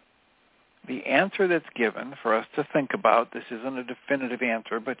 The answer that's given for us to think about, this isn't a definitive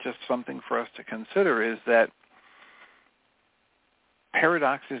answer, but just something for us to consider, is that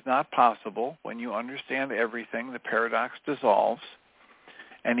paradox is not possible. When you understand everything, the paradox dissolves.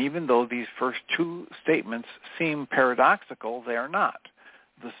 And even though these first two statements seem paradoxical, they are not.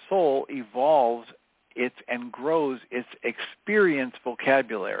 The soul evolves and grows its experience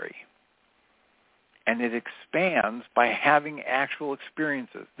vocabulary. And it expands by having actual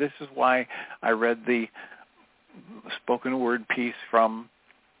experiences. This is why I read the spoken word piece from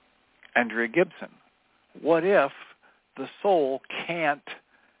Andrea Gibson. What if the soul can't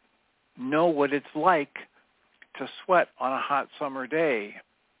know what it's like to sweat on a hot summer day,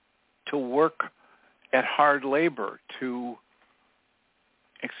 to work at hard labor, to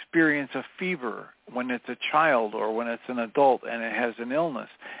experience a fever when it's a child or when it's an adult and it has an illness,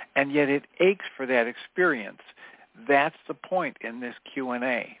 and yet it aches for that experience? That's the point in this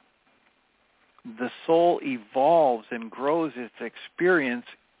Q&A. The soul evolves and grows its experience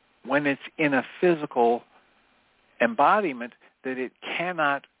when it's in a physical embodiment that it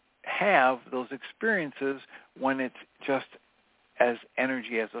cannot have those experiences when it's just as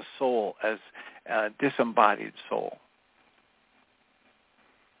energy, as a soul, as a disembodied soul.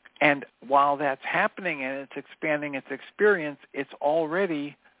 And while that's happening and it's expanding its experience, it's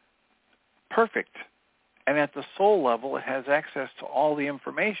already perfect. And at the soul level, it has access to all the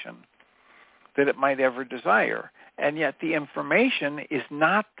information that it might ever desire. And yet the information is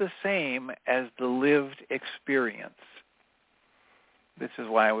not the same as the lived experience. This is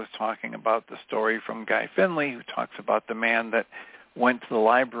why I was talking about the story from Guy Finley, who talks about the man that went to the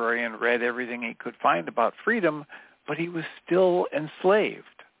library and read everything he could find about freedom, but he was still enslaved.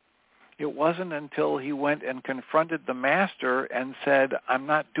 It wasn't until he went and confronted the master and said, I'm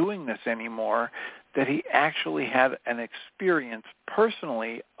not doing this anymore, that he actually had an experience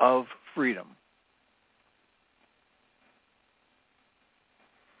personally of freedom.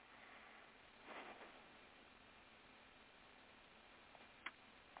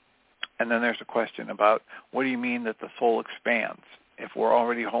 And then there's a question about, what do you mean that the soul expands if we're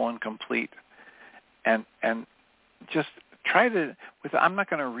already whole and complete? And just try to, I'm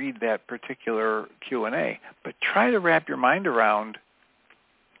not going to read that particular Q&A, but try to wrap your mind around,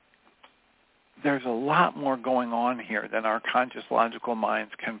 there's a lot more going on here than our conscious logical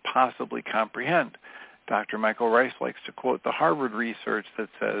minds can possibly comprehend. Dr. Michael Ryce likes to quote the Harvard research that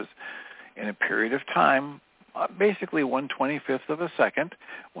says, in a period of time, basically 1/25th of a second,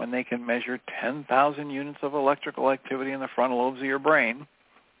 when they can measure 10,000 units of electrical activity in the frontal lobes of your brain,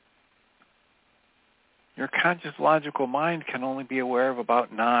 your conscious logical mind can only be aware of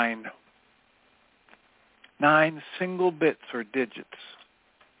about 9 single bits or digits.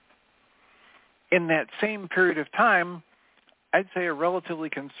 In that same period of time, I'd say a relatively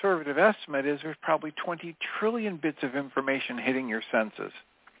conservative estimate is there's probably 20 trillion bits of information hitting your senses.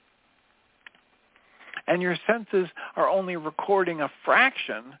 And your senses are only recording a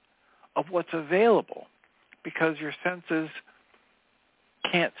fraction of what's available, because your senses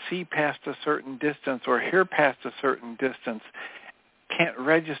can't see past a certain distance or hear past a certain distance, can't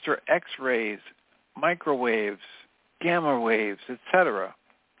register X-rays, microwaves, gamma waves, etc.,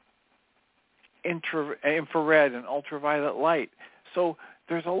 infrared and ultraviolet light. So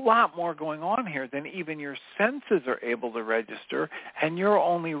there's a lot more going on here than even your senses are able to register, and you're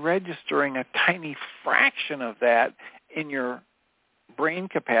only registering a tiny fraction of that in your brain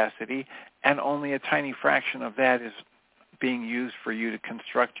capacity, and only a tiny fraction of that is being used for you to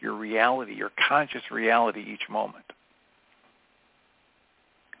construct your reality, your conscious reality each moment.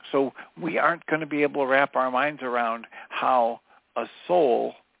 So we aren't going to be able to wrap our minds around how a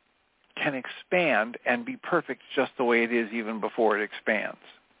soul can expand and be perfect just the way it is even before it expands.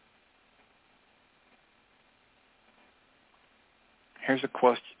 Here's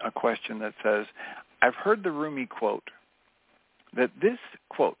a question that says, I've heard the Rumi quote, that this,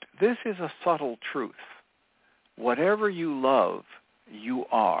 quote, this is a subtle truth. Whatever you love, you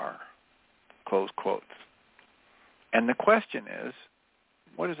are, close quotes. And the question is,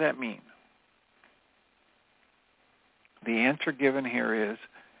 what does that mean? The answer given here is,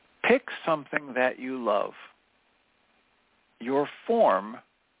 pick something that you love. Your form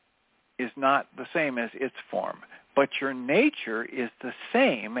is not the same as its form, but your nature is the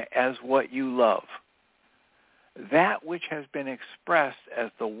same as what you love. That which has been expressed as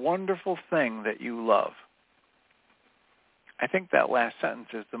the wonderful thing that you love. I think that last sentence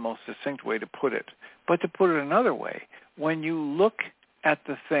is the most succinct way to put it. But to put it another way, when you look at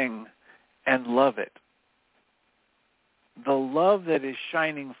the thing and love it, the love that is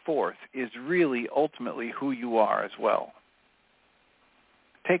shining forth is really ultimately who you are as well.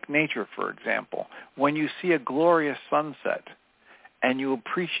 Take nature, for example. When you see a glorious sunset and you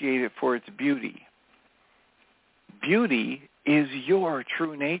appreciate it for its beauty, beauty is your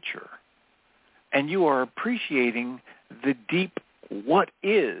true nature. And you are appreciating the deep what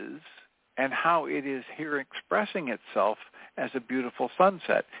is and how it is here expressing itself as a beautiful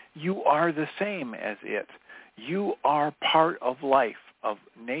sunset. You are the same as it. You are part of life, of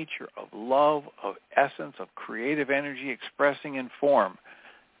nature, of love, of essence, of creative energy expressing in form.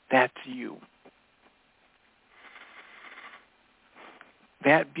 That's you.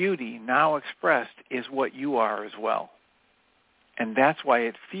 That beauty now expressed is what you are as well. And that's why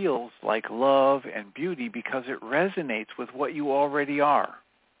it feels like love and beauty, because it resonates with what you already are.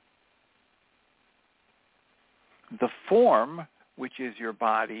 The form, which is your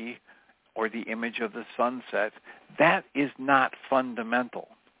body or the image of the sunset, that is not fundamental.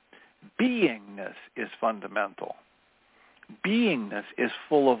 Beingness is fundamental. Beingness is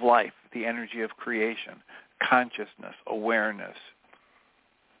full of life, the energy of creation, consciousness, awareness.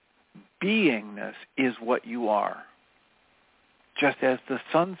 Beingness is what you are, just as the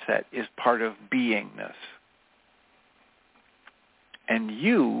sunset is part of beingness. And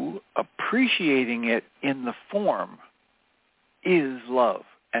you appreciating it in the form is love.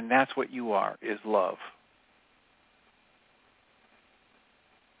 And that's what you are, is love.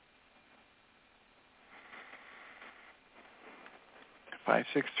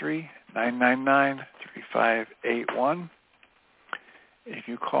 (563-999-3581). If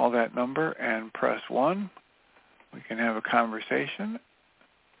you call that number and press 1, we can have a conversation.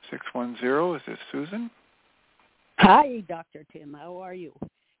 610, is this Susan? Hi, Dr. Tim. How are you?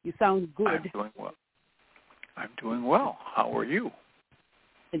 You sound good. I'm doing well. I'm doing well. How are you?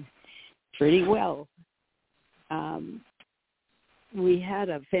 Pretty well. We had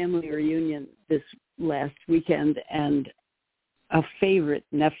a family reunion this last weekend, and a favorite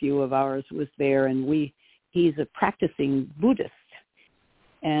nephew of ours was there, and he's a practicing Buddhist.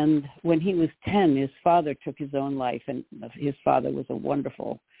 And when he was 10, his father took his own life, and his father was a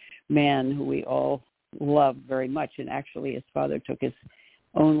wonderful man who we all loved very much. And actually, his father took his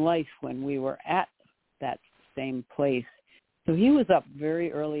own life when we were at that same place. So he was up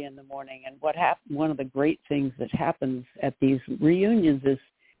very early in the morning, and one of the great things that happens at these reunions is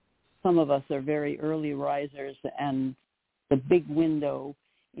some of us are very early risers, and the big window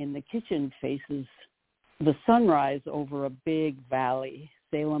in the kitchen faces the sunrise over a big valley,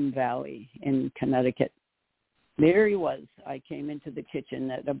 Salem Valley in Connecticut. There he was. I came into the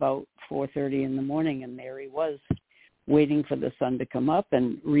kitchen at about 4:30 in the morning, and there he was, waiting for the sun to come up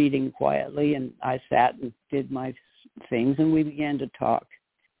and reading quietly, and I sat and did my things, and we began to talk.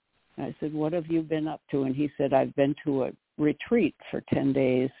 I said, "What have you been up to?" And he said, "I've been to a retreat for 10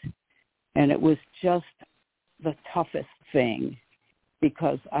 days, and it was just the toughest thing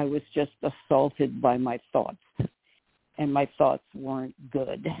because I was just assaulted by my thoughts, and my thoughts weren't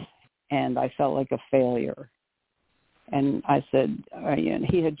good, and I felt like a failure." And I said,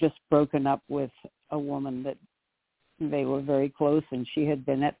 he had just broken up with a woman that they were very close, and she had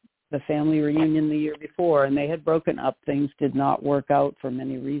been at the family reunion the year before, and they had broken up. Things did not work out for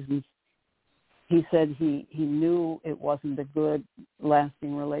many reasons. He said he knew it wasn't a good,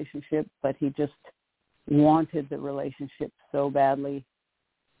 lasting relationship, but he just wanted the relationship so badly.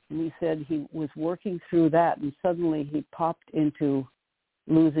 And he said he was working through that, and suddenly he popped into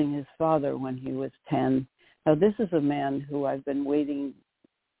losing his father when he was 10. Now, this is a man who I've been waiting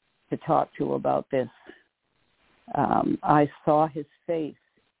to talk to about this. I saw his face.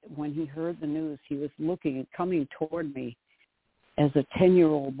 When he heard the news, he was looking and coming toward me as a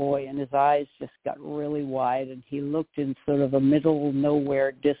 10-year-old boy, and his eyes just got really wide, and he looked in sort of a middle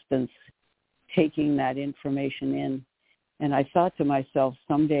nowhere distance, taking that information in. And I thought to myself,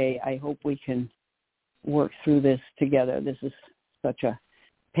 someday I hope we can work through this together. This is such a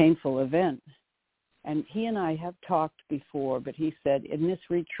painful event. And he and I have talked before, but he said in this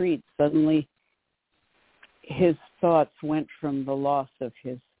retreat, suddenly his thoughts went from the loss of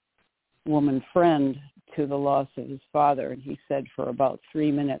his woman friend to the loss of his father. And he said for about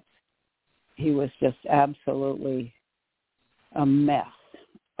 3 minutes, he was just absolutely a mess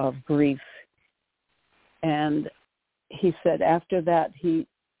of grief. And he said after that, he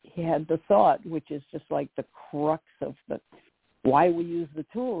had the thought, which is just like the crux of why we use the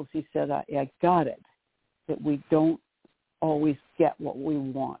tools. He said, I got it, that we don't always get what we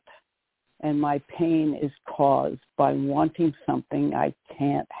want. And my pain is caused by wanting something I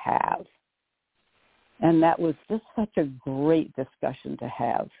can't have. And that was just such a great discussion to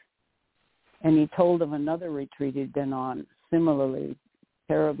have. And he told of another retreat he'd been on, similarly,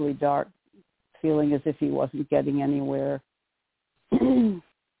 terribly dark, feeling as if he wasn't getting anywhere.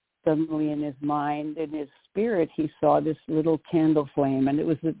 Suddenly in his mind, in his spirit, he saw this little candle flame, and it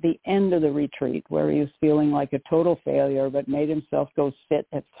was at the end of the retreat where he was feeling like a total failure, but made himself go sit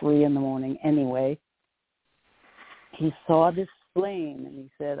at 3 a.m. anyway. He saw this flame, and he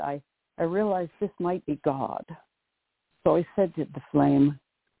said, I realized this might be God. So I said to the flame,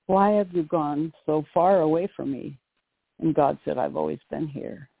 why have you gone so far away from me? And God said, I've always been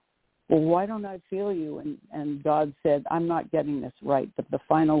here. Well, why don't I feel you? And God said, I'm not getting this right. But the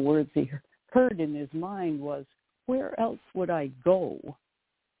final words he heard in his mind was, where else would I go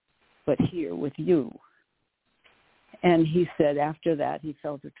but here with you? And he said after that, he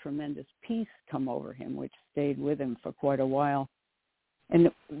felt a tremendous peace come over him, which stayed with him for quite a while.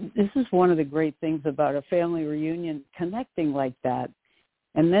 And this is one of the great things about a family reunion, connecting like that.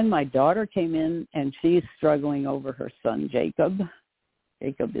 And then my daughter came in, and she's struggling over her son, Jacob.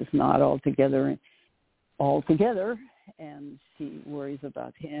 Jacob is not altogether, and she worries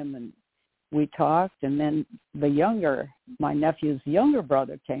about him. And we talked, and then my nephew's younger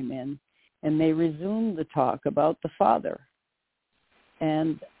brother came in, and they resumed the talk about the father.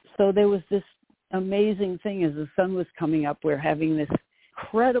 And so there was this amazing thing as the sun was coming up. We're having this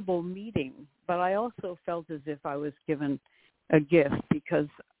incredible meeting, but I also felt as if I was given a gift because,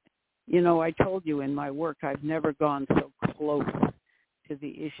 I told you in my work I've never gone so close to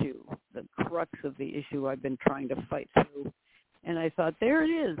the issue, the crux of the issue I've been trying to fight through. And I thought, there it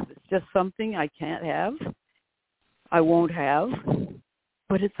is. It's just something I can't have. I won't have.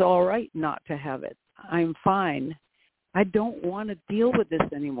 But it's all right not to have it. I'm fine. I don't want to deal with this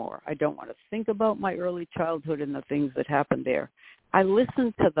anymore. I don't want to think about my early childhood and the things that happened there. I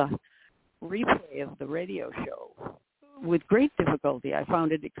listened to the replay of the radio show with great difficulty. I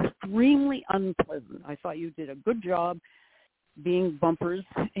found it extremely unpleasant. I thought you did a good job being bumpers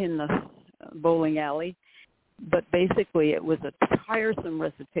in the bowling alley, but basically it was a tiresome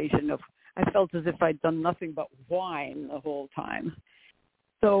recitation of, I felt as if I'd done nothing but whine the whole time.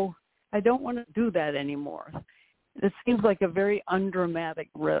 So I don't want to do that anymore. It seems like a very undramatic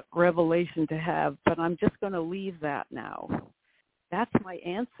revelation to have, but I'm just going to leave that now. That's my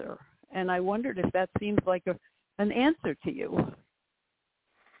answer. And I wondered if that seems like an answer to you.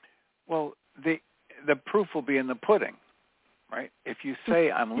 Well, the proof will be in the pudding, right? If you say,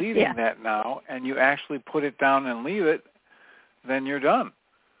 I'm leaving that now, and you actually put it down and leave it, then you're done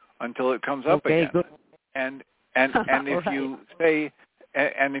until it comes up again. Good. And if right. you say,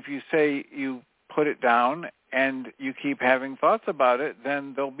 and if you say you put it down and you keep having thoughts about it,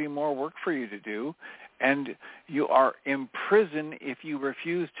 then there'll be more work for you to do. And you are imprisoned if you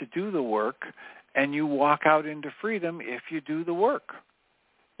refuse to do the work, and you walk out into freedom if you do the work.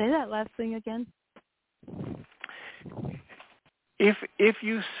 Say that last thing again. If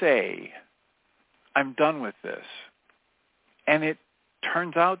you say, I'm done with this, and it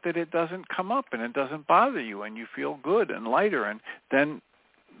turns out that it doesn't come up and it doesn't bother you and you feel good and lighter, and then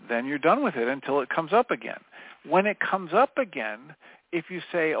you're done with it until it comes up again. When it comes up again, if you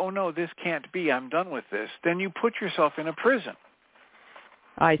say, oh no, this can't be, I'm done with this, then you put yourself in a prison.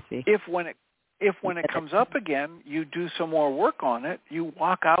 I see. If when it comes up again, you do some more work on it, you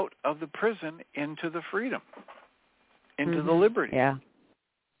walk out of the prison into the freedom, into the liberty. Yeah.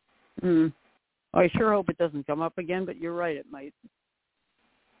 Mm. I sure hope it doesn't come up again, but you're right, it might.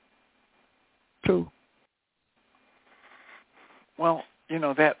 True. Well,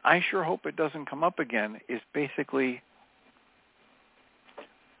 that I sure hope it doesn't come up again is basically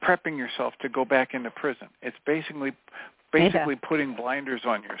prepping yourself to go back into prison. It's basically putting blinders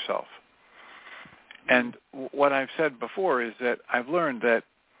on yourself. And what I've said before is that I've learned that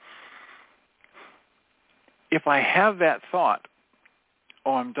if I have that thought,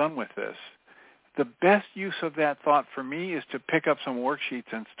 oh, I'm done with this, the best use of that thought for me is to pick up some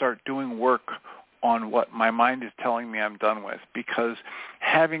worksheets and start doing work on what my mind is telling me I'm done with, because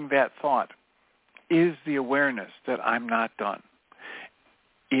having that thought is the awareness that I'm not done.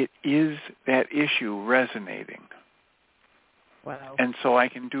 It is that issue resonating. Wow. And so I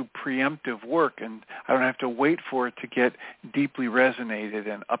can do preemptive work, and I don't have to wait for it to get deeply resonated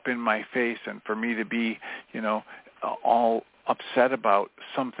and up in my face and for me to be, all upset about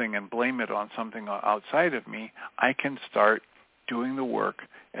something and blame it on something outside of me. I can start doing the work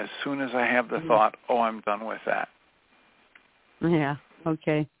as soon as I have the thought, oh, I'm done with that. Yeah,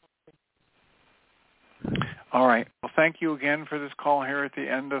 okay. All right. Well, thank you again for this call here at the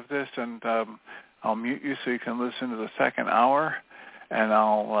end of this, and I'll mute you so you can listen to the second hour, and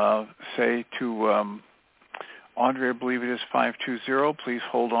I'll say to Audrey, I believe it is 520. Please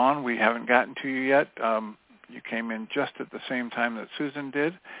hold on. We haven't gotten to you yet. You came in just at the same time that Susan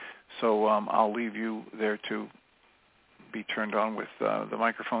did, so I'll leave you there to be turned on with the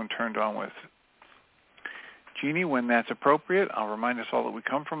microphone turned on with Jeanie when that's appropriate. I'll remind us all that we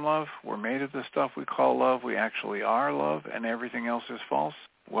come from love. We're made of the stuff we call love. We actually are love, and everything else is false.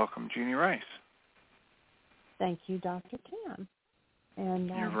 Welcome, Jeanie Ryce. Thank you, Dr. Tim. And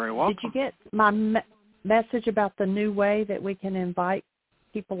you're very welcome. Did you get my message about the new way that we can invite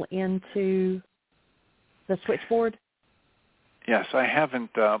people into the switchboard? Yes, I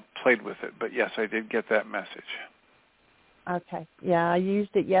haven't played with it, but yes, I did get that message. Okay. Yeah, I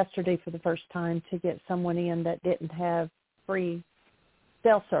used it yesterday for the first time to get someone in that didn't have free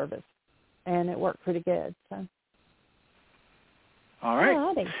cell service, and it worked pretty good. So. All right.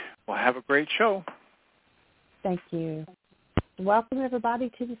 Alrighty. Well, have a great show. Thank you. Welcome,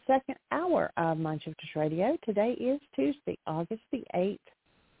 everybody, to the second hour of MindShifters Radio. Today is Tuesday, August the 8th,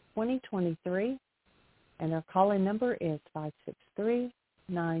 2023, and our call-in number is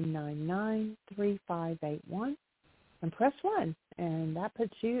 563-999-3581. And press 1, and that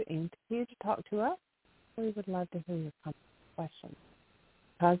puts you into queue to talk to us. We would love to hear your questions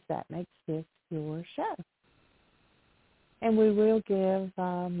because that makes this your show. And we will give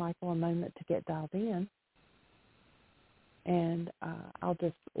Michael a moment to get dialed in. And I'll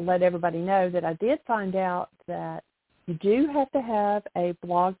just let everybody know that I did find out that you do have to have a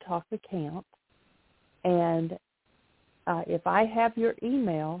Blog Talk account. And if I have your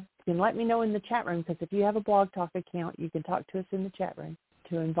email, you can let me know in the chat room, because if you have a Blog Talk account, you can talk to us in the chat room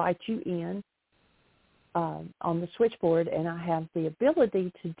to invite you in on the switchboard. And I have the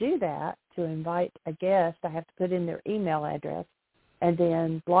ability to do that, to invite a guest. I have to put in their email address, and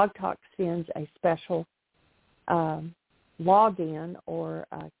then Blog Talk sends a special login or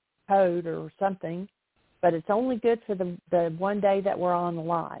a code or something, but it's only good for the one day that we're on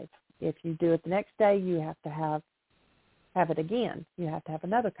live. If you do it the next day, you have to have it again. You have to have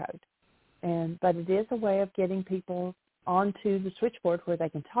another code. But it is a way of getting people onto the switchboard where they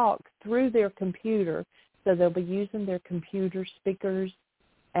can talk through their computer. So they'll be using their computer speakers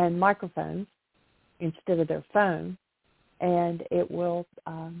and microphones instead of their phone, and it will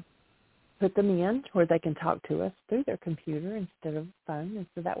put them in where they can talk to us through their computer instead of phone. And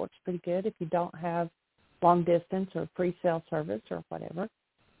so that works pretty good if you don't have long distance or free cell service or whatever.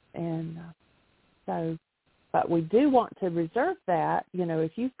 And but we do want to reserve that.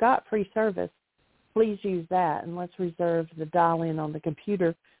 If you've got free service, please use that, and let's reserve the dial-in on the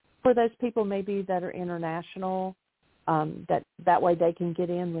computer for those people maybe that are international, that way they can get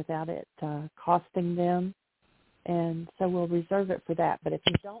in without it costing them. And so we'll reserve it for that. But if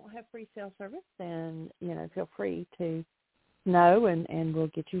you don't have free cell service, then, feel free to know, and we'll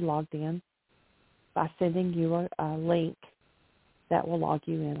get you logged in by sending you a link that will log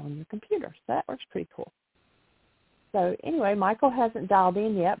you in on your computer. So that works pretty cool. So anyway, Michael hasn't dialed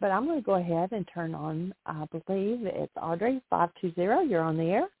in yet, but I'm going to go ahead and turn on, I believe it's Audrey, 520. You're on the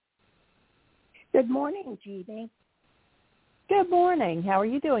air. Good morning, Jeanie. Good morning. How are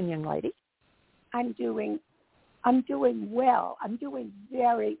you doing, young lady? I'm doing well. I'm doing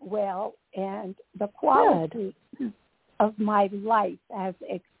very well, and the quality of my life has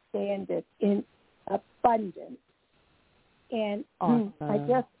expanded in abundance. And awesome. I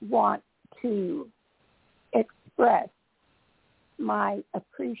just want to express my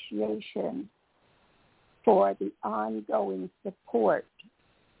appreciation for the ongoing support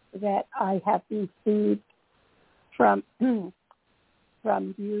that I have received from you,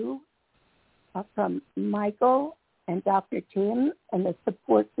 from Michael and Dr. Tim and the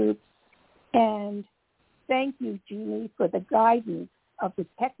support groups. And thank you, Jeanie, for the guidance of the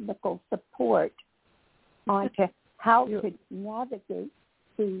technical support on how to navigate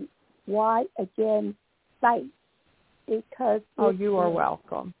the Why Again site, because you are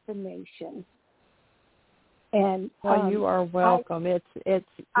welcome. Information. And you are welcome.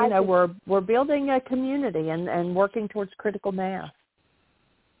 We're building a community and working towards critical mass.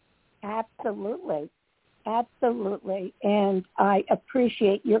 Absolutely. And I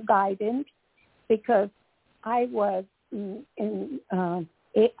appreciate your guidance, because I was I'm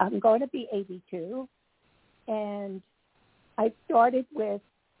going to be 82, and I started with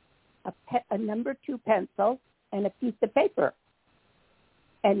a number 2 pencil and a piece of paper.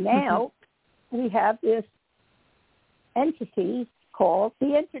 And now we have this entity called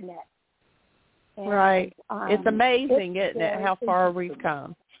the Internet. And, right. It's amazing, isn't it, how far we've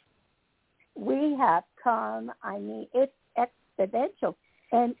come. We have come, it's exponential.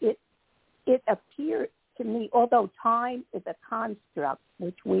 And it appears to me, although time is a construct,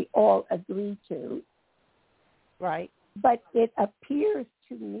 which we all agree to, right? But it appears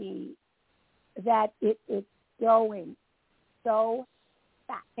to me that it is going so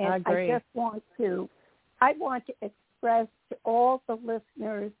fast. And I agree. I want to express to all the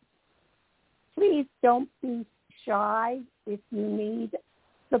listeners, please don't be shy if you need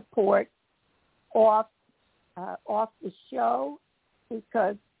support off the show,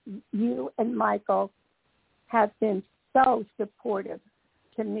 because you and Michael have been so supportive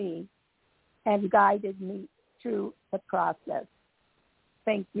to me and guided me through the process.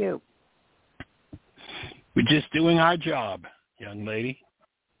 Thank you. We're just doing our job, young lady.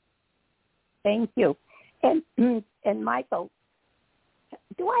 Thank you. And Michael,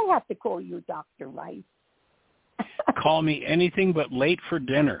 do I have to call you Dr. Ryce? Call me anything but late for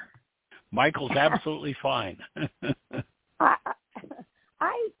dinner. Michael's absolutely fine.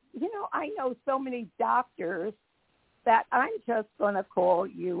 I know so many doctors that I'm just going to call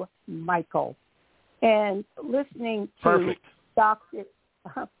you Michael. And listening to Dr.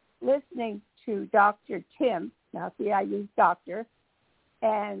 Tim, now see I use doctor,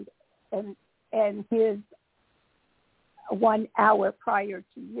 and his 1 hour prior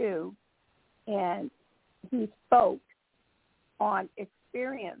to you, and he spoke on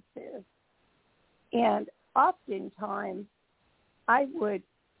experiences. And oftentimes I would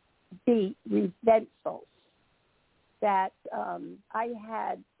be resentful that I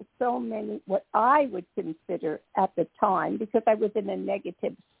had so many, what I would consider at the time, because I was in a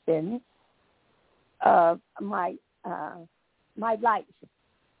negative spin of my life.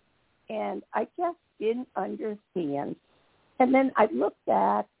 And I just didn't understand. And then I looked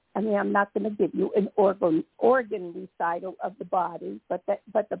at, I'm not going to give you an organ recital of the body, but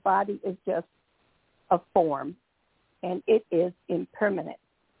the body is just a form, and it is impermanent.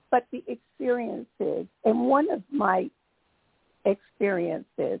 But the experiences, and one of my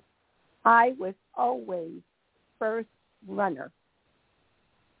experiences, I was always first runner.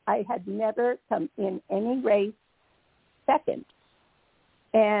 I had never come in any race second.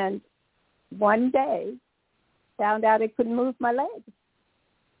 And one day, found out I couldn't move my legs.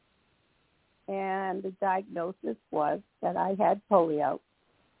 And the diagnosis was that I had polio.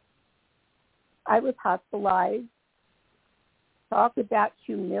 I was hospitalized. Talk about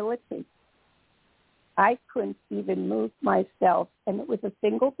humility. I couldn't even move myself, and it was a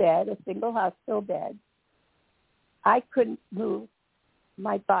single hospital bed. I couldn't move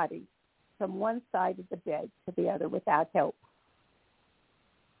my body from one side of the bed to the other without help.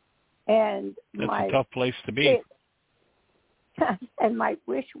 And that's a tough place to be. And my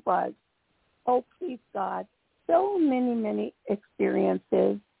wish was, oh, please, God, so many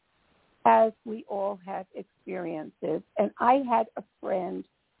experiences, as we all have experiences. And I had a friend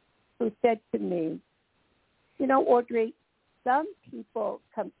who said to me, Audrey, some people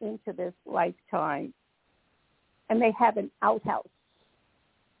come into this lifetime and they have an outhouse,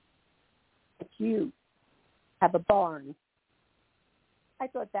 but you have a barn. I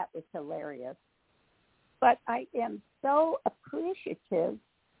thought that was hilarious. But I am so appreciative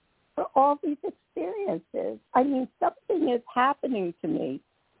for all these experiences. Something is happening to me.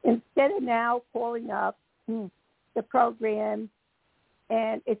 Instead of now calling up the program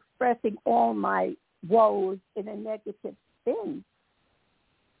and expressing all my woes in a negative spin,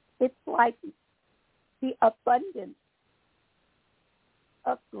 it's like the abundance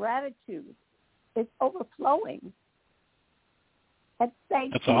of gratitude is overflowing. And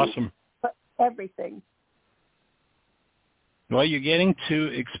thank That's you awesome. for everything. Well, you're getting to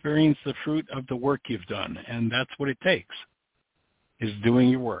experience the fruit of the work you've done, and that's what it takes, is doing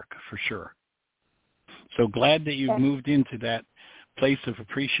your work, for sure. So glad that you've moved into that place of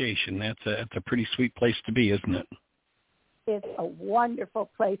appreciation. That's a pretty sweet place to be, isn't it? It's a wonderful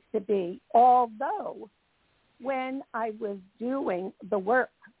place to be, although when I was doing the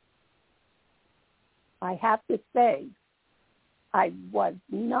work, I have to say, I was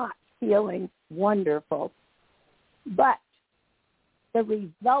not feeling wonderful. But the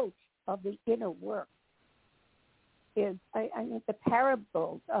result of the inner work is, the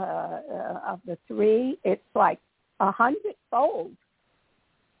parables of the three, it's like 100-fold.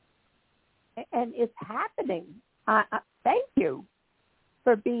 And it's happening. Thank you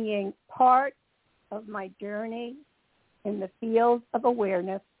for being part of my journey in the field of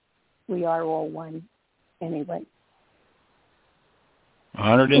awareness. We are all one anyway.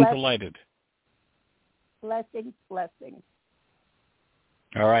 Honored and delighted. Blessings.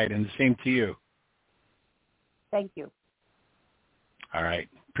 All right, and the same to you. Thank you. All right,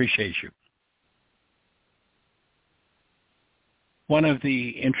 appreciate you. One of the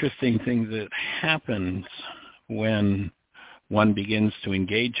interesting things that happens when one begins to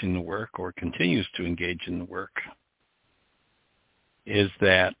engage in the work or continues to engage in the work is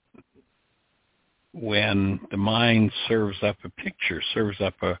that when the mind serves up a picture, serves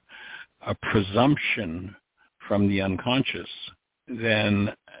up a presumption from the unconscious,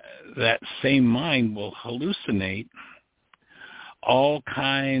 then that same mind will hallucinate all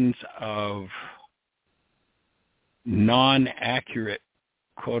kinds of non-accurate,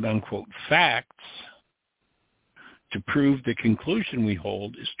 quote-unquote, facts to prove the conclusion we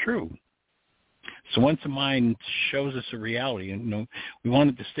hold is true. So once the mind shows us a reality, and we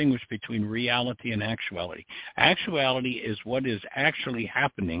want to distinguish between reality and actuality. Actuality is what is actually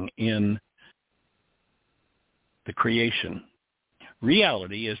happening in the creation.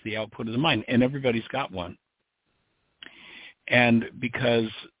 Reality is the output of the mind, and everybody's got one. And because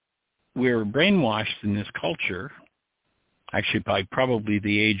we're brainwashed in this culture, actually by probably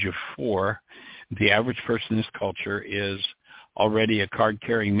the age of 4, the average person in this culture is already a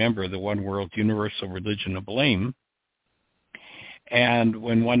card-carrying member of the one world universal religion of blame. And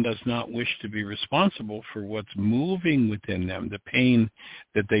when one does not wish to be responsible for what's moving within them, the pain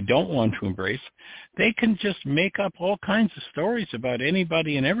that they don't want to embrace, they can just make up all kinds of stories about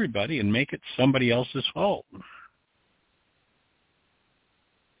anybody and everybody and make it somebody else's fault,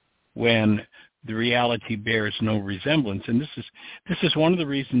 when the reality bears no resemblance. And this is one of the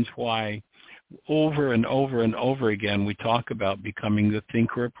reasons why over and over and over again we talk about becoming the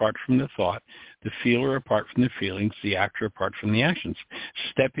thinker apart from the thought, the feeler apart from the feelings, the actor apart from the actions,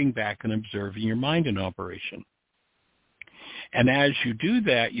 stepping back and observing your mind in operation. And as you do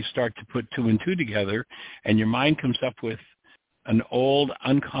that, you start to put 2 and 2 together, and your mind comes up with an old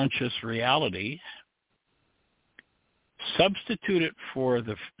unconscious reality, substitutes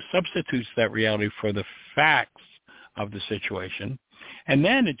that reality for the facts of the situation, and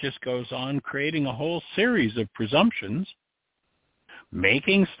then it just goes on creating a whole series of presumptions,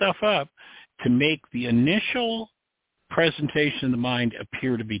 making stuff up to make the initial presentation of the mind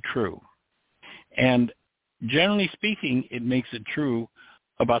appear to be true. And generally speaking, it makes it true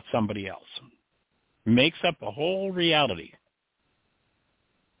about somebody else. Makes up a whole reality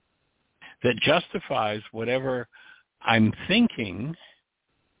that justifies whatever I'm thinking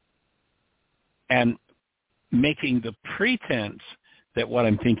and making the pretense that what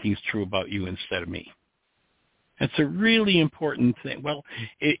I'm thinking is true about you instead of me. That's a really important thing. Well,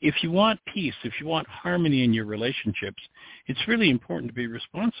 if you want peace, if you want harmony in your relationships, it's really important to be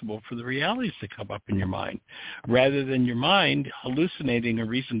responsible for the realities that come up in your mind, rather than your mind hallucinating a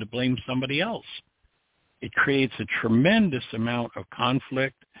reason to blame somebody else. It creates a tremendous amount of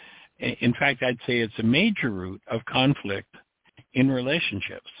conflict. In fact, I'd say it's a major root of conflict in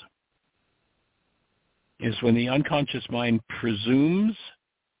relationships, is when the unconscious mind presumes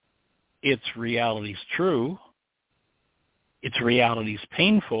its reality's true, its reality's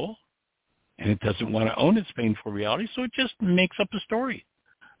painful, and it doesn't want to own its painful reality, so it just makes up a story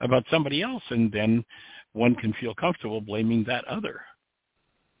about somebody else, and then one can feel comfortable blaming that other.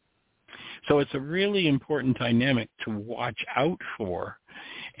 So it's a really important dynamic to watch out for,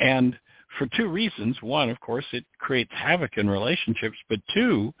 and for 2 reasons. 1, of course, it creates havoc in relationships, but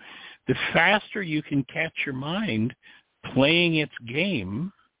 2, the faster you can catch your mind playing its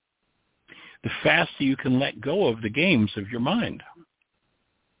game, the faster you can let go of the games of your mind.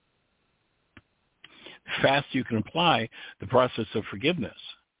 The faster you can apply the process of forgiveness.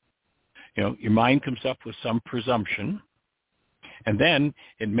 Your mind comes up with some presumption, and then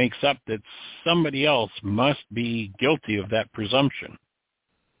it makes up that somebody else must be guilty of that presumption.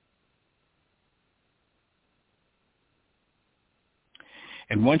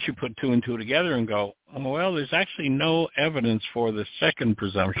 And once you put 2 and 2 together and go, oh, well, there's actually no evidence for the second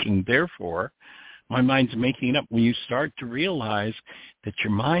presumption, therefore, my mind's making it up. When you start to realize that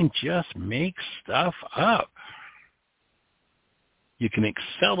your mind just makes stuff up, you can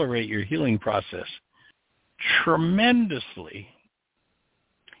accelerate your healing process tremendously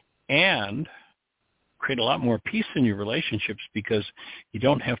and create a lot more peace in your relationships, because you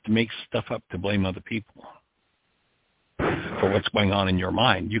don't have to make stuff up to blame other people for what's going on in your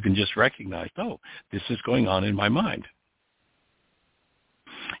mind. You can just recognize, oh, this is going on in my mind.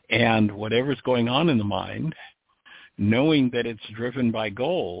 And whatever's going on in the mind, knowing that it's driven by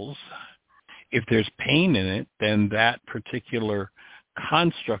goals, if there's pain in it, then that particular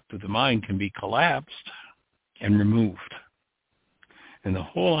construct of the mind can be collapsed and removed. And the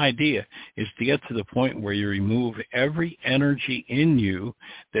whole idea is to get to the point where you remove every energy in you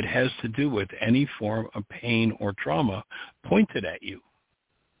that has to do with any form of pain or trauma pointed at you.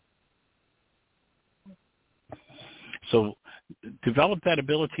 So develop that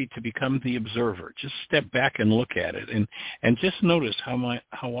ability to become the observer. Just step back and look at it, and just notice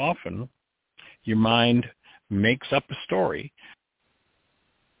how often your mind makes up a story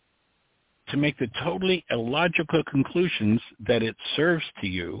to make the totally illogical conclusions that it serves to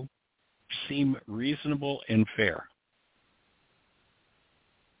you seem reasonable and fair.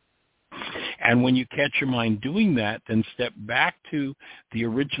 And when you catch your mind doing that, then step back to the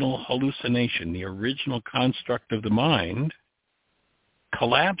original hallucination, the original construct of the mind,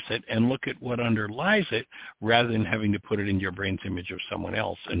 collapse it, and look at what underlies it rather than having to put it in your brain's image of someone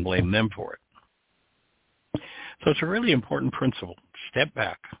else and blame them for it. So it's a really important principle. Step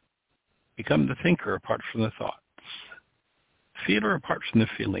back. Become the thinker apart from the thoughts. Feeler apart from the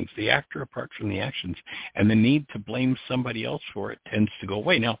feelings, the actor apart from the actions, and the need to blame somebody else for it tends to go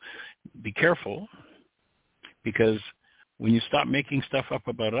away. Now, be careful, because when you stop making stuff up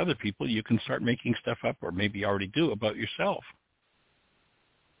about other people, you can start making stuff up, or maybe you already do, about yourself.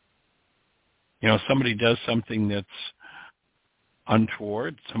 You know, somebody does something that's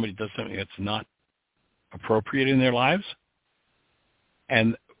untoward, somebody does something that's not appropriate in their lives,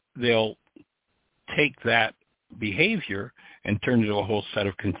 and they'll take that behavior and turn it into a whole set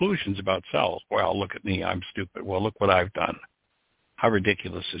of conclusions about self. Well, look at me, I'm stupid. Well, look what I've done. How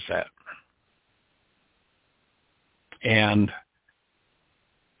ridiculous is that? And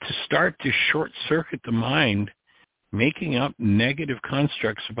to start to short-circuit the mind, making up negative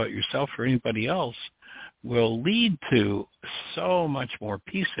constructs about yourself or anybody else will lead to so much more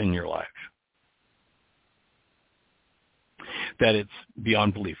peace in your life that it's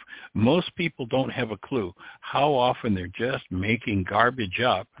beyond belief. Most people don't have a clue how often they're just making garbage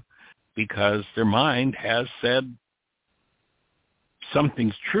up because their mind has said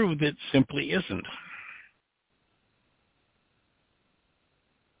something's true that simply isn't.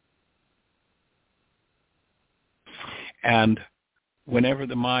 And whenever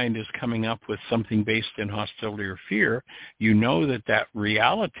the mind is coming up with something based in hostility or fear, you know that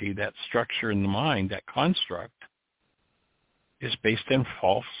reality, that structure in the mind, that construct, is based in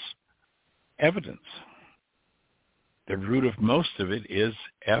false evidence. The root of most of it is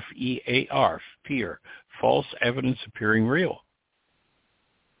F-E-A-R, fear, false evidence appearing real.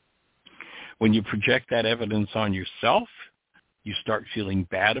 When you project that evidence on yourself, you start feeling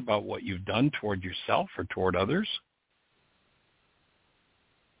bad about what you've done toward yourself or toward others.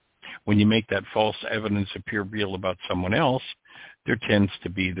 When you make that false evidence appear real about someone else, there tends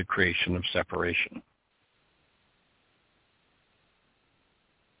to be the creation of separation.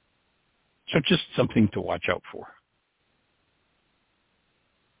 So just something to watch out for.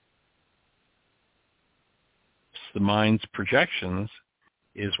 The mind's projections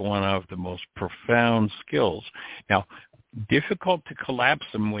is one of the most profound skills. Now, difficult to collapse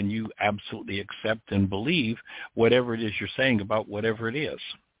them when you absolutely accept and believe whatever it is you're saying about whatever it is.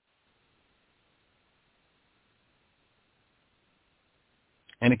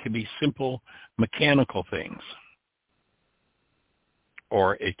 And it can be simple mechanical things,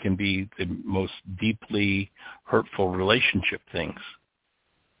 or it can be the most deeply hurtful relationship things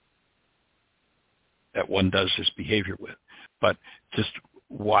that one does this behavior with. But just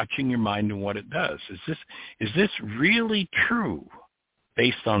watching your mind and what it does. Is this really true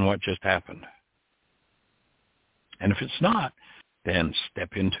based on what just happened? And if it's not, then step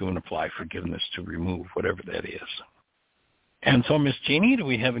into and apply forgiveness to remove whatever that is. And so, Miss Jeanie, do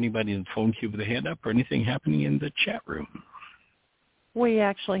we have anybody in the phone queue with a hand up or anything happening in the chat room? We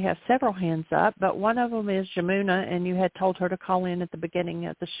actually have several hands up, but one of them is Jamuna, and you had told her to call in at the beginning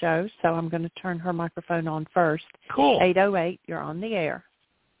of the show, so I'm going to turn her microphone on first. Cool. 808, you're on the air.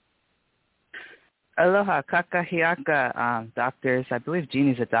 Aloha, kakahiaka, doctors. I believe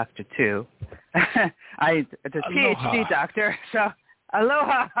Jeannie's a doctor, too. The PhD doctor. So,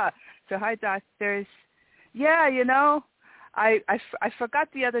 aloha. So, hi, doctors. Yeah, you know, I forgot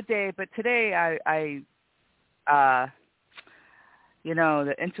the other day, but today I you know,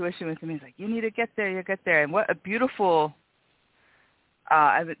 the intuition with me is like, you need to get there, you get there. And what a beautiful,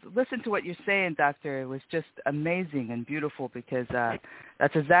 I listened to what you're saying, Doctor. It was just amazing and beautiful because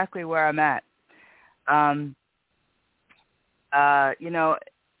that's exactly where I'm at. You know,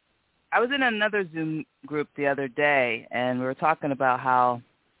 I was in another Zoom group the other day, and we were talking about how,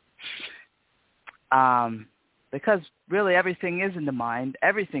 because really everything is in the mind,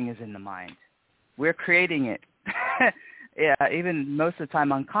 everything is in the mind. We're creating it. Yeah, even most of the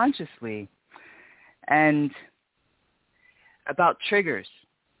time unconsciously, and about triggers,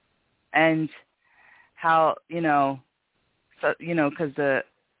 and how, you know, so, you know, because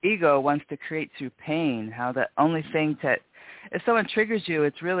ego wants to create through pain, how the only thing that, if someone triggers you,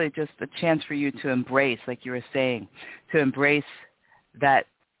 it's really just a chance for you to embrace, like you were saying, to embrace that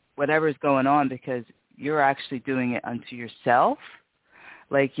whatever's going on, because you're actually doing it unto yourself.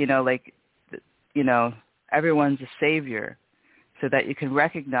 Like, everyone's a savior, so that you can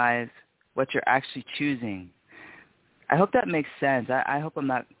recognize what you're actually choosing. I hope that makes sense. I hope I'm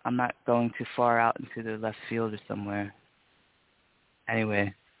not going too far out into the left field or somewhere.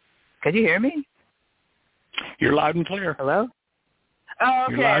 Anyway, can you hear me? You're loud and clear. Hello? Oh,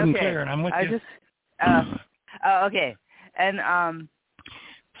 okay. You're loud and clear, and I'm with you. Okay. And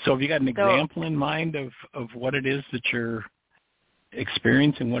so have you got an example in mind of what it is that you're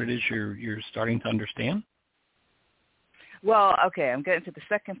experiencing, what it is you're starting to understand? Well, okay, I'm getting to the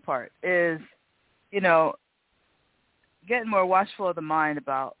second part is, getting more watchful of the mind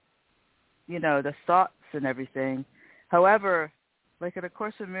about, the thoughts and everything. However, like in A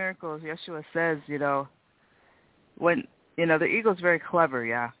Course in Miracles, Yeshua says, when, the ego's very clever,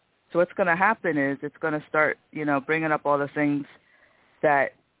 yeah. So what's going to happen is it's going to start, bringing up all the things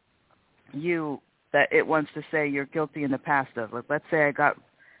that it wants to say you're guilty in the past of. Like, let's say I got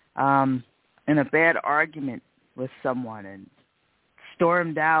in a bad argument with someone and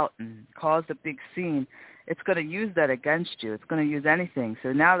stormed out and caused a big scene. It's going to use that against you. It's going to use anything.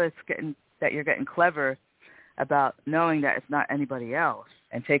 So now that you're getting clever about knowing that it's not anybody else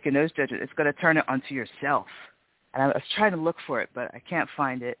and taking those judgments, it's going to turn it onto yourself. And I was trying to look for it, but I can't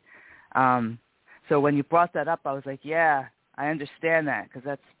find it. So when you brought that up, I was like, yeah, I understand that,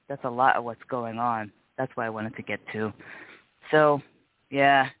 because that's a lot of what's going on. That's what I wanted to get to. So,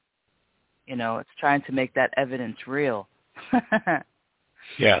 yeah, it's trying to make that evidence real.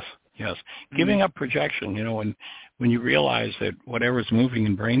 Yes. Giving up projection, when you realize that whatever's moving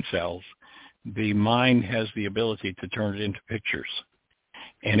in brain cells, the mind has the ability to turn it into pictures.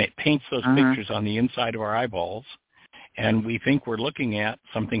 And it paints those pictures on the inside of our eyeballs, and we think we're looking at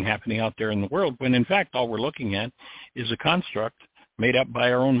something happening out there in the world, when in fact all we're looking at is a construct made up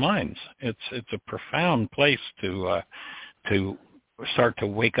by our own minds. It's a profound place to start to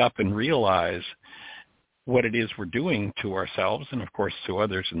wake up and realize what it is we're doing to ourselves and, of course, to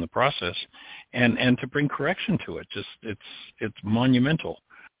others in the process, and to bring correction to it. Just it's monumental.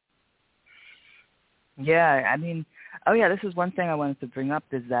 Yeah, I mean, this is one thing I wanted to bring up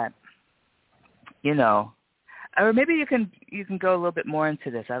is that, or maybe you can go a little bit more into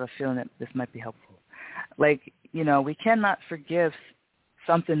this. I have a feeling that this might be helpful. Like, we cannot forgive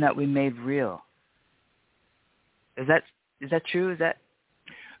something that we made real. Is that true? Is that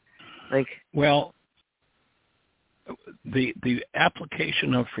like? Well, the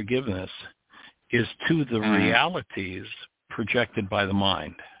application of forgiveness is to the realities projected by the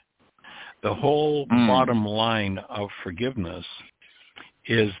mind. The whole bottom line of forgiveness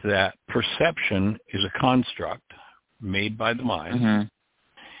is that perception is a construct made by the mind.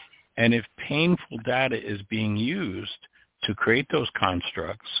 And if painful data is being used to create those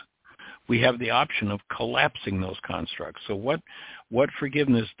constructs, we have the option of collapsing those constructs. So what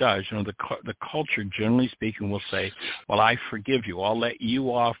forgiveness does, the culture, generally speaking, will say, well, I forgive you. I'll let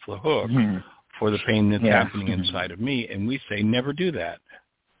you off the hook for the pain that's happening inside of me. And we say, never do that,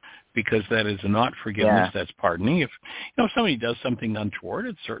 because that is not forgiveness. That's pardoning. If somebody does something untoward,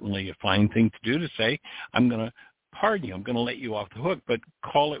 it's certainly a fine thing to do to say, I'm going to pardon you. I'm going to let you off the hook, but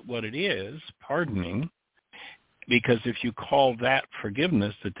call it what it is, pardoning. Because if you call that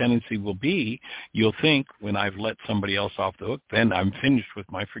forgiveness, the tendency will be you'll think, when I've let somebody else off the hook, then I'm finished with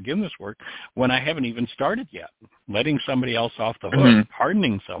my forgiveness work, when I haven't even started yet. Letting somebody else off the hook,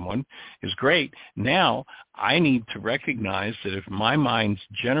 pardoning someone is great. Now I need to recognize that if my mind's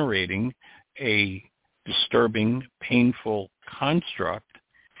generating a disturbing, painful construct,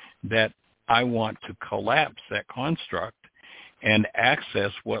 that I want to collapse that construct and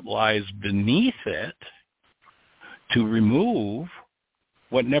access what lies beneath it, to remove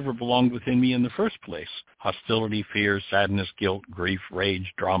what never belonged within me in the first place: hostility, fear, sadness, guilt, grief,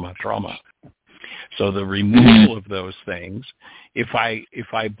 rage, drama, trauma. So the removal of those things, if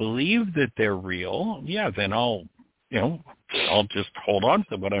I believe that they're real, then I'll just hold on to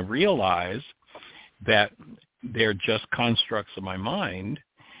them. But I realize that they're just constructs of my mind,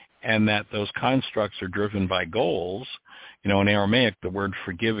 and that those constructs are driven by goals. In Aramaic, the word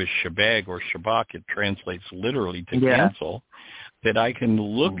forgive is shabag or shabak. It translates literally to cancel. That I can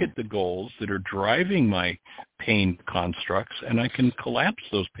look at the goals that are driving my pain constructs, and I can collapse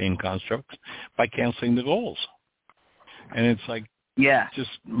those pain constructs by canceling the goals. And it's like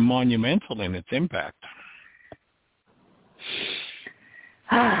just monumental in its impact.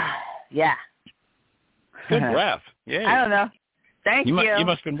 Good breath. Yeah. I don't know. Thank you. You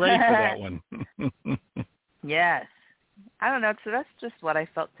must have been ready for that one. Yes. I don't know. So that's just what I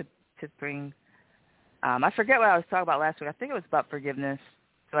felt to bring. I forget what I was talking about last week. I think it was about forgiveness.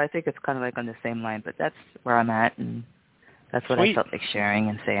 So I think it's kind of like on the same line, but that's where I'm at, and that's what I felt like sharing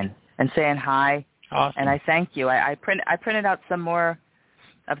and saying hi. Awesome. And I thank you. I printed out some more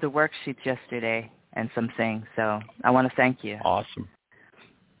of the worksheets yesterday and some things. So I want to thank you. Awesome.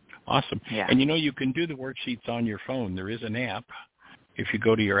 Yeah. And you can do the worksheets on your phone. There is an app. If you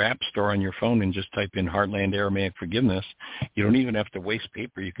go to your app store on your phone and just type in Heartland Aramaic Forgiveness, you don't even have to waste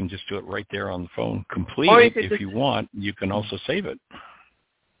paper. You can just do it right there on the phone. Complete it if you want. You can also save it.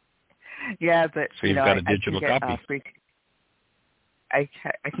 Yeah, but so you've got a digital copy. I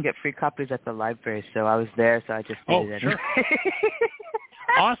can get free copies at the library, so I was there, so I just did it anyway. Sure.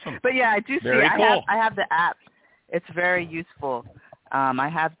 Awesome. But yeah, I do see. Very cool. I have the app. It's very useful. I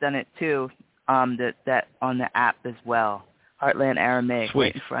have done it too. That on the app as well. Heartland Aramaic,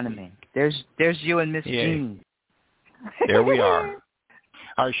 right in front of me. There's you and Miss Jean. There we are.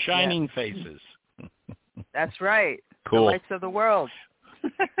 Our shining faces. That's right. Cool. The lights of the world.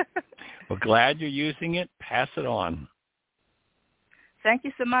 Well, glad you're using it. Pass it on. Thank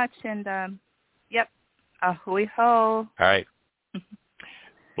you so much. And, ahui ho. All right.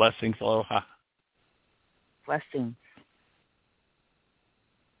 Blessings. Aloha. Blessings.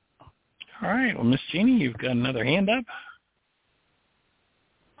 All right. Well, Miss Jeanie, you've got another hand up.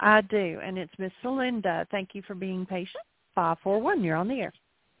 I do, and it's Miss Celinda. Thank you for being patient. 541, you're on the air.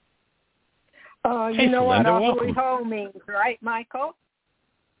 You know what Celinda, welcome. ahui ho means, right, Michael?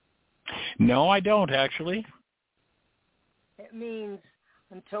 No, I don't, actually. It means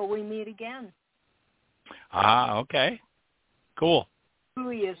until we meet again. Ah, okay. Cool.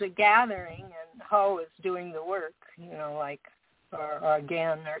 Hui is a gathering, and ho is doing the work, like or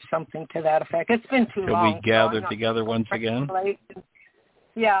again or something to that effect. It's been too long. Till we gather together once again?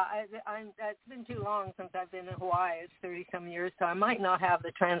 Yeah, it's been too long since I've been in Hawaii. It's 30-some years, so I might not have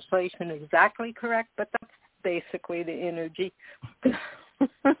the translation exactly correct, but that's basically the energy.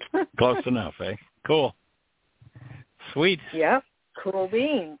 Close enough, eh? Cool. Sweet. Yeah, cool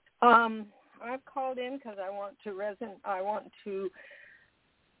beans. I've called in because I want to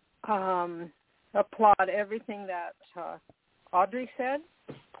applaud everything that Audrey said.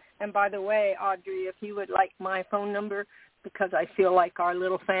 And by the way, Audrey, if you would like my phone number, because I feel like our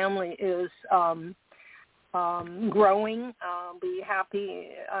little family is growing, be happy.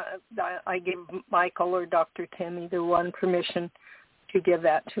 I give Michael or Dr. Tim, either one, permission to give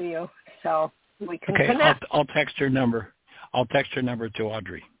that to you, so we can connect. I'll text her number. I'll text her number to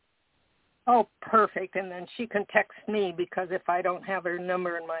Audrey. Oh, perfect. And then she can text me, because if I don't have her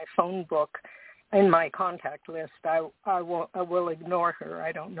number in my phone book, in my contact list, I will ignore her.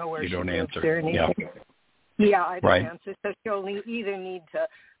 I don't know where she lives or anything. Yeah, I don't answer. So she'll either need to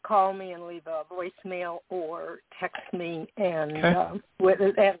call me and leave a voicemail or text me. And and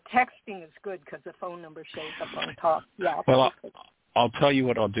texting is good because the phone number shows up on top. Yeah. Well, I'll tell you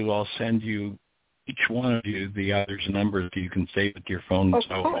what I'll do. I'll send you, each one of you, the other's number so you can save it to your phone. Oh,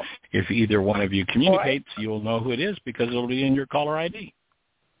 so cool. If either one of you communicates, you'll know who it is because it'll be in your caller ID.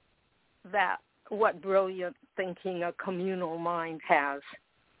 What brilliant thinking a communal mind has.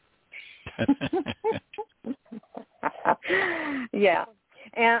 Yeah.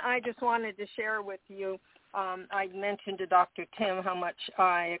 And I just wanted to share with you, I mentioned to Dr. Tim how much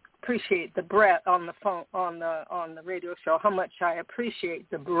I appreciate the breadth on the phone, on the radio show, how much I appreciate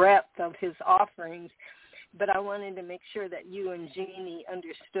the breadth of his offerings. But I wanted to make sure that you and Jeanie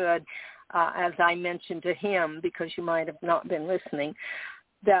understood, as I mentioned to him, because you might have not been listening,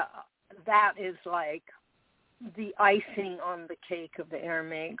 that is like the icing on the cake of the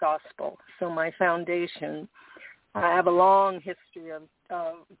Aramaic gospel. So my foundation, I have a long history of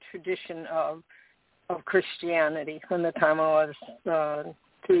tradition of Christianity from the time I was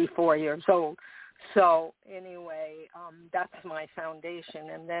 3-4 years old. So anyway, that's my foundation.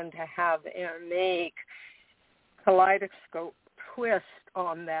 And then to have the Aramaic kaleidoscope twist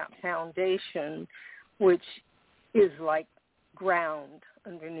on that foundation, which is like ground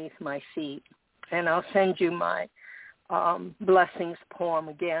underneath my feet. And I'll send you my blessings poem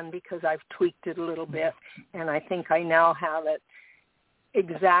again because I've tweaked it a little bit, and I think I now have it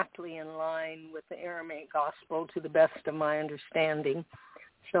exactly in line with the Aramaic gospel to the best of my understanding.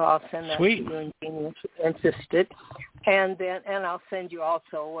 So I'll send that to you and Jeanie if you're interested. And I'll send you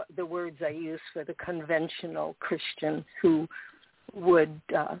also the words I use for the conventional Christian who would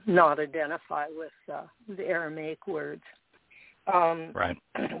not identify with the Aramaic words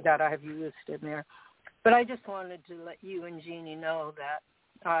that I've used in there. But I just wanted to let you and Jeanie know that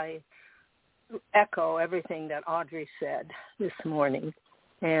I echo everything that Audrey said this morning.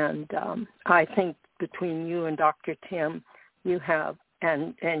 And I think between you and Dr. Tim, you have,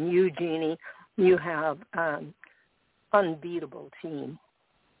 and you, Jeannie, you have an unbeatable team.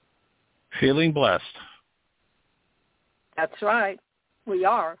 Feeling blessed. That's right. We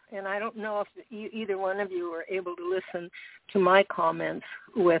are. And I don't know if either one of you were able to listen to my comments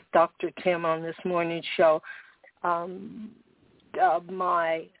with Dr. Tim on this morning's show.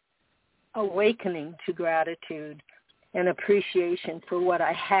 My awakening to gratitude and appreciation for what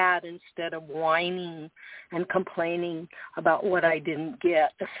I had instead of whining and complaining about what I didn't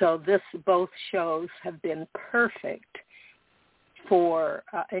get. So both shows have been perfect for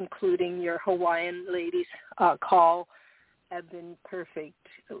including your Hawaiian ladies call, have been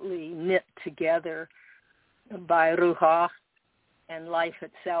perfectly knit together by Ruha and life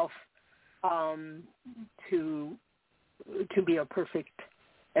itself to be a perfect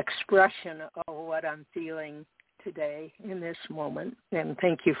expression of what I'm feeling today in this moment. And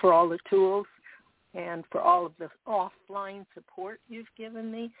thank you for all the tools and for all of the offline support you've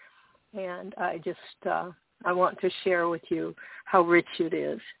given me. And I just, I want to share with you how rich it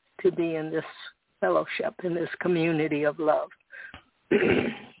is to be in this fellowship, in this community of love.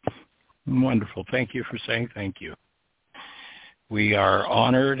 Wonderful. Thank you for saying thank you. We are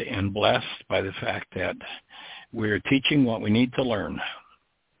honored and blessed by the fact that we're teaching what we need to learn.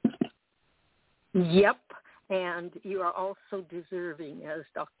 Yep. And you are also deserving, as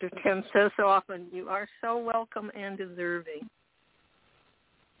Dr. Tim says so often. You are so welcome and deserving.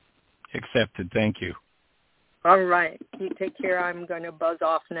 Accepted. Thank you. All right. You take care. I'm going to buzz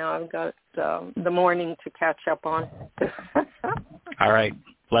off now. I've got the morning to catch up on. All right.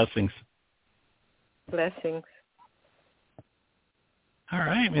 Blessings. Blessings. All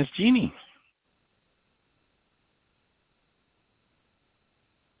right, Miss Jeanie.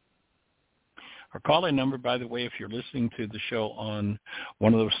 Our call-in number, by the way, if you're listening to the show on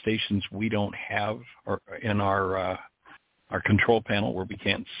one of those stations we don't have or in our control panel where we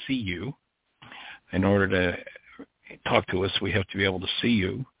can't see you, in order to talk to us, we have to be able to see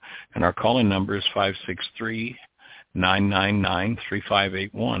you. And our call-in number is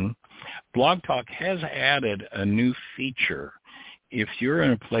 563-999-3581. Blog Talk has added a new feature. If you're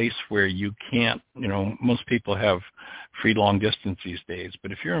in a place where you can't, most people have free long distance these days,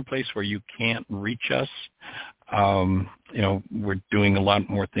 but if you're in a place where you can't reach us, we're doing a lot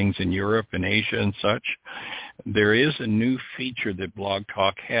more things in Europe and Asia and such. There is a new feature that Blog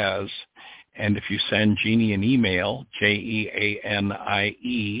Talk has, and if you send Jeanie an email,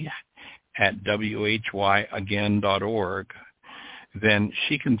 JEANIE @WHYagain.org, then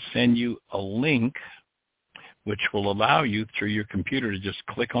she can send you a link which will allow you through your computer to just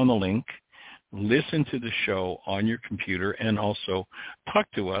click on the link, listen to the show on your computer, and also talk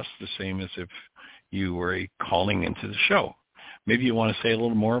to us the same as if you were calling into the show. Maybe you want to say a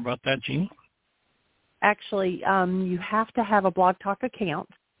little more about that, Jeanie? Actually, you have to have a Blog Talk account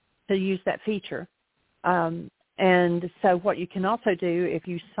to use that feature. And so what you can also do if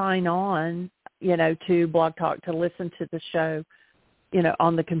you sign on, to Blog Talk to listen to the show,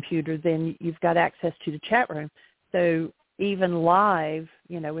 on the computer, then you've got access to the chat room. So even live,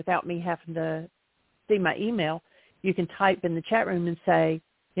 without me having to see my email, you can type in the chat room and say,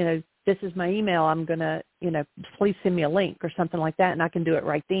 this is my email. I'm going to, please send me a link or something like that, and I can do it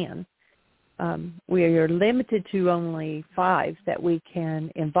right then. We are limited to only 5 that we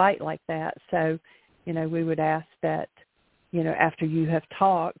can invite like that. So, we would ask that, after you have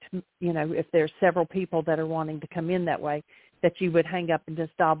talked, if there's several people that are wanting to come in that way, that you would hang up and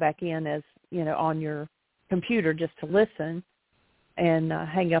just dial back in as, on your computer just to listen and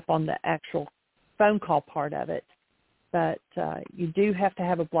hang up on the actual phone call part of it. But you do have to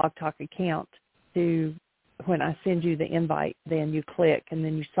have a Blog Talk account to, when I send you the invite, then you click and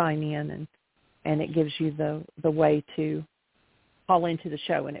then you sign in and it gives you the way to call into the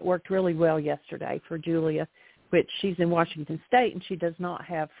show. And it worked really well yesterday for Julia, which she's in Washington State and she does not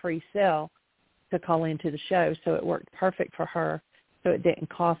have free cell to call into the show, so it worked perfect for her, so it didn't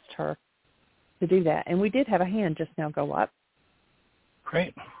cost her to do that. And we did have a hand just now go up.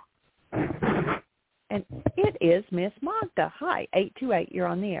 Great. And it is Miss Magda. Hi, 828, you're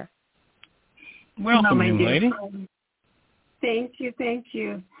on the air. Welcome, young lady. Thank you.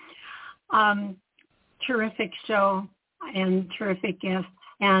 Terrific show and terrific guest.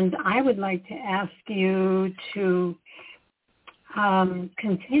 And I would like to ask you to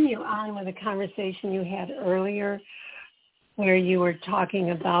continue on with a conversation you had earlier where you were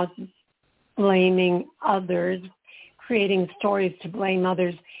talking about blaming others, creating stories to blame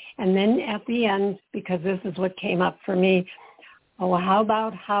others. And then at the end, because this is what came up for me, oh, how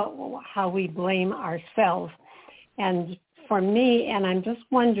about how we blame ourselves? And for me, and I'm just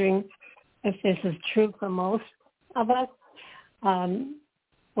wondering if this is true for most of us,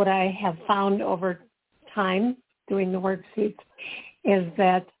 what I have found over time doing the worksheets is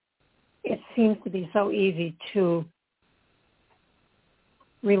that it seems to be so easy to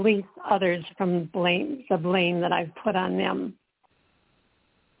release others from the blame that I've put on them.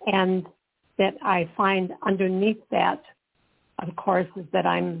 And that I find underneath that, of course, is that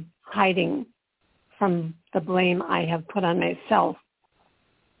I'm hiding from the blame I have put on myself.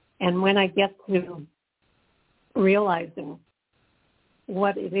 And when I get to realizing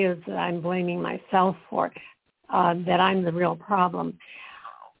what it is that I'm blaming myself for, that I'm the real problem,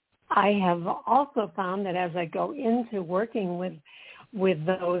 I have also found that as I go into working with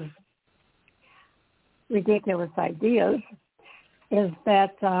those ridiculous ideas, is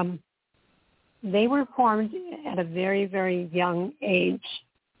that they were formed at a very, very young age.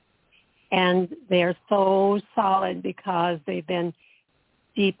 And they're so solid because they've been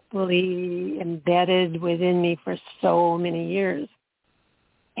deeply embedded within me for so many years.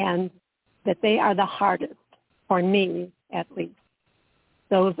 And that they are the hardest, for me at least.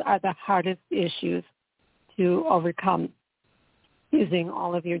 Those are the hardest issues to overcome using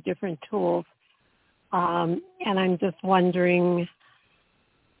all of your different tools. And I'm just wondering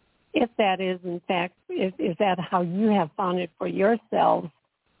if that is, in fact, is that how you have found it for yourselves,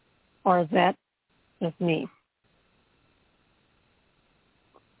 or is that just me?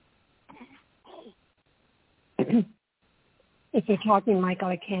 If you're talking, Michael,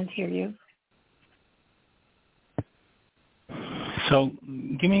 I can't hear you. So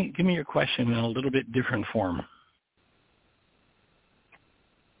give me your question in a little bit different form.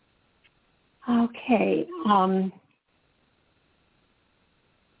 Okay. Well,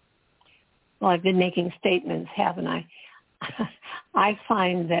 I've been making statements, haven't I? I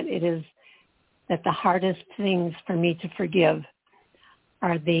find that it is that the hardest things for me to forgive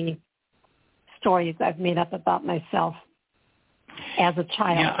are the stories I've made up about myself as a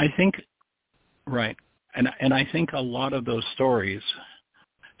child. Yeah, I think, right. And I think a lot of those stories,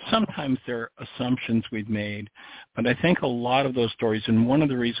 sometimes they're assumptions we've made, but I think a lot of those stories, and one of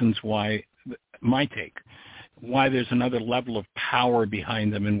the reasons why, my take, why there's another level of power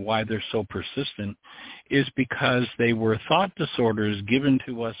behind them and why they're so persistent is because they were thought disorders given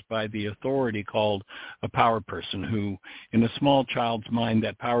to us by the authority called a power person, who in a small child's mind,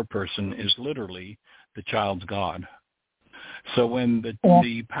 that power person is literally the child's God. So when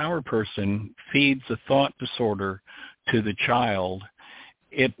the power person feeds a thought disorder to the child,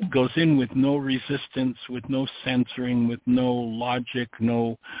 it goes in with no resistance, with no censoring, with no logic,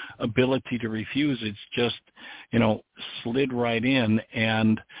 no ability to refuse. It's just, slid right in.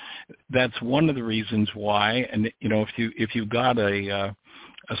 And that's one of the reasons why, and, if you've got a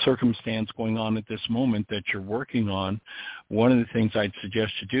circumstance going on at this moment that you're working on, one of the things I'd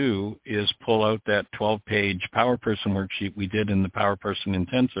suggest you do is pull out that 12-page Power Person worksheet we did in the Power Person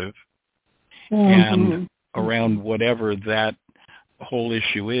Intensive, and around whatever that whole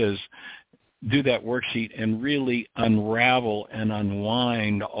issue is, do that worksheet and really unravel and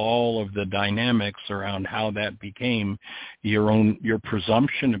unwind all of the dynamics around how that became your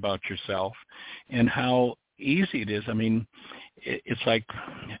presumption about yourself and how easy it is. I mean, it's like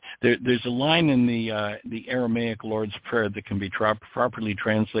there's a line in the Aramaic Lord's Prayer that can be properly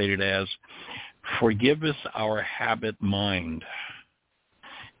translated as, "Forgive us our habit mind."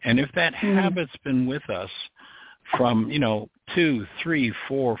 And if that habit's been with us from 2, 3,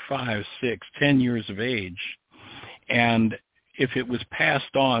 4, 5, 6, 10 years of age, and if it was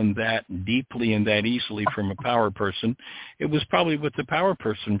passed on that deeply and that easily from a power person, it was probably with the power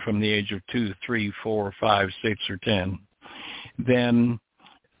person from the age of 2, 3, 4, 5, 6, or 10. Then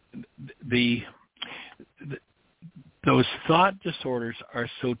those thought disorders are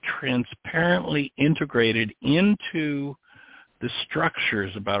so transparently integrated into the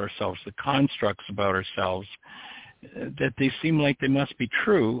structures about ourselves, the constructs about ourselves, that they seem like they must be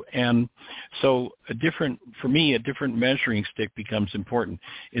true. And so for me, a different measuring stick becomes important.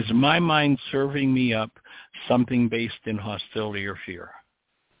 Is my mind serving me up something based in hostility or fear?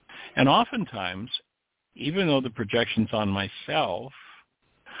 And oftentimes, even though the projection's on myself,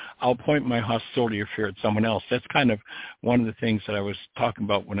 I'll point my hostility or fear at someone else. That's kind of one of the things that I was talking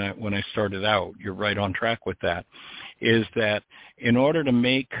about when I started out. You're right on track with that, is that in order to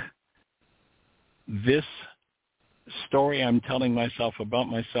make this story I'm telling myself about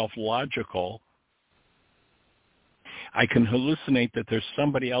myself logical, I can hallucinate that there's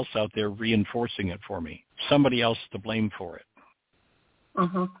somebody else out there reinforcing it for me, somebody else to blame for it.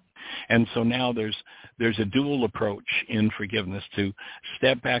 And so now there's a dual approach in forgiveness to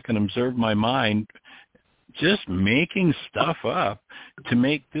step back and observe my mind just making stuff up to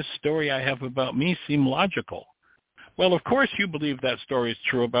make this story I have about me seem logical. Well, of course you believe that story is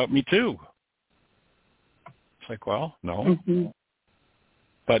true about me too. It's like, well, no. Mm-hmm.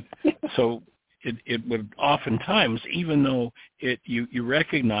 But so it would oftentimes, even though you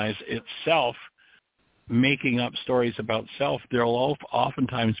recognize it's self making up stories about self, there'll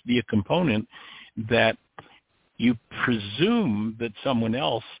oftentimes be a component that you presume that someone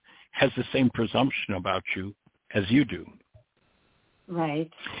else has the same presumption about you as you do.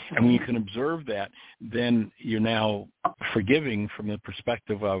 Right. And when you can observe that, then you're now forgiving from the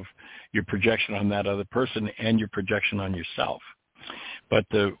perspective of your projection on that other person and your projection on yourself. But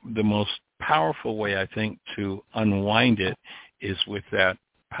the most powerful way, I think, to unwind it is with that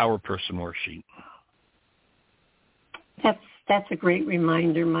Power Person worksheet. That's a great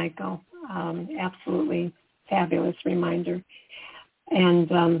reminder, Michael. Absolutely fabulous reminder.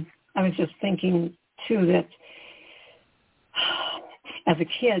 And I was just thinking, too, that as a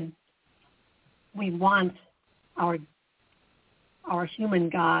kid, we want our human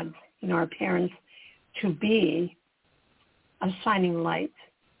gods, our parents, to be a shining light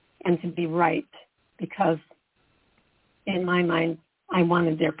and to be right, because in my mind, I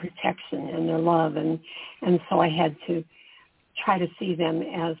wanted their protection and their love, and so I had to try to see them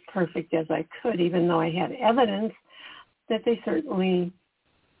as perfect as I could, even though I had evidence that they certainly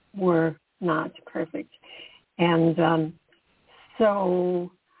were not perfect. And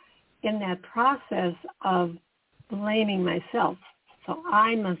so in that process of blaming myself, so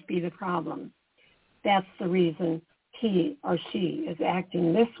I must be the problem, that's the reason he or she is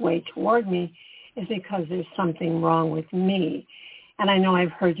acting this way toward me, is because there's something wrong with me. And I know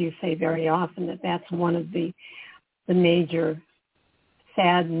I've heard you say very often that that's one of the major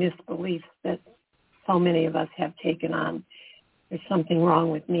sad misbeliefs that so many of us have taken on. There's something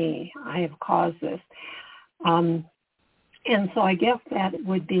wrong with me. I have caused this. And so I guess that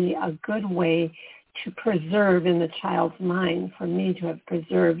would be a good way to preserve in the child's mind, for me to have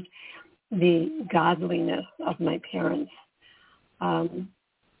preserved the godliness of my parents,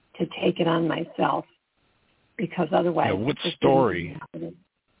 to take it on myself, because otherwise... Yeah, what story?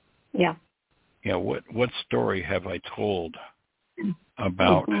 Yeah. Yeah, what story have I told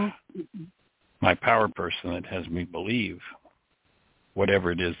about my power person that has me believe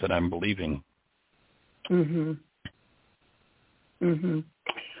whatever it is that I'm believing? Mm-hmm. Mm-hmm.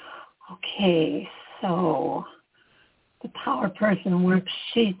 Okay, so the power person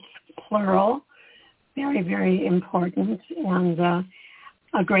worksheets, plural, very, very important, and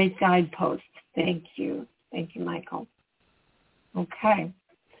a great guidepost. Thank you. Thank you, Michael. Okay.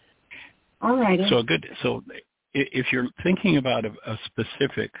 All right. So if you're thinking about a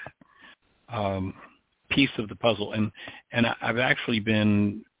specific piece of the puzzle, and I've actually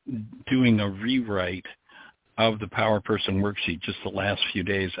been doing a rewrite of the Power Person worksheet just the last few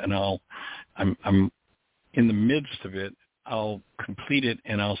days, and I'm in the midst of it. I'll complete it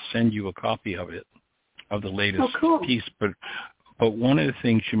and I'll send you a copy of it, of the latest piece. But one of the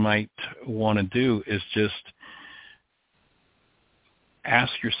things you might want to do is just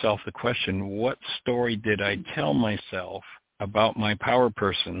ask yourself the question, what story did I tell myself about my power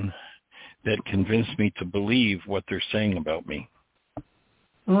person that convinced me to believe what they're saying about me?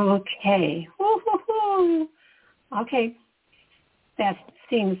 Okay. Okay. That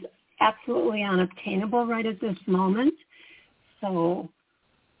seems absolutely unobtainable right at this moment. So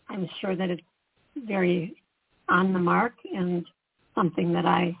I'm sure that it's very on the mark and something that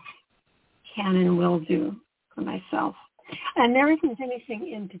I can and will do for myself. And there isn't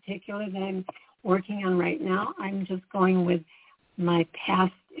anything in particular that I'm working on right now. I'm just going with my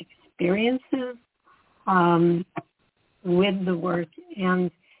past experiences with the work and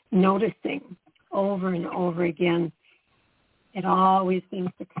noticing over and over again. It always seems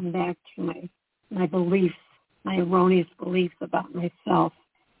to come back to my beliefs, my erroneous beliefs about myself,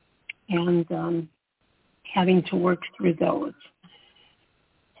 and having to work through those.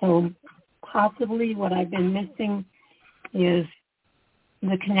 So possibly what I've been missing is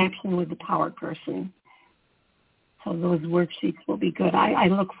the connection with the power person. So those worksheets will be good. I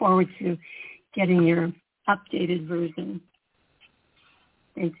look forward to getting your updated version.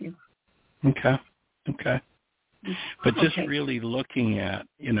 Thank you. Okay. But just really looking at,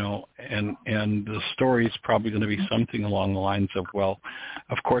 and the story is probably going to be something along the lines of, well,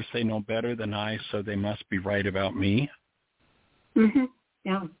 of course they know better than I, so they must be right about me. Mm-hmm.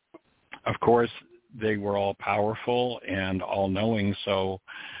 Yeah. Of course, they were all powerful and all-knowing, so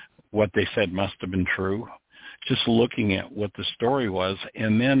what they said must have been true. just looking at what the story was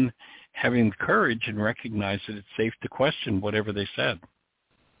and then having the courage and recognize that it's safe to question whatever they said.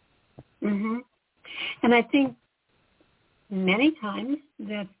 Mm-hmm. And I think many times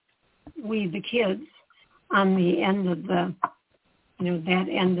that we, the kids, on the end of the, that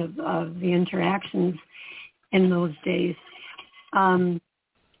end of the interactions in those days, I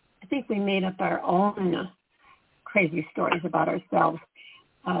think we made up our own crazy stories about ourselves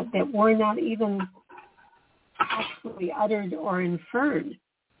that were not even actually uttered or inferred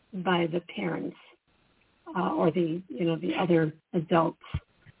by the parents or the other adults.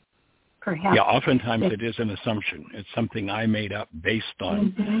 Perhaps. Yeah, oftentimes it is an assumption. It's something I made up based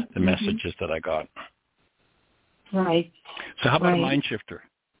on the messages that I got. Right. So how about a mind shifter?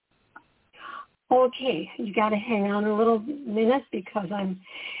 Okay, you got to hang on a little minute because I'm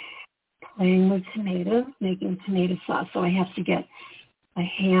playing with tomatoes, making tomato sauce, so I have to get a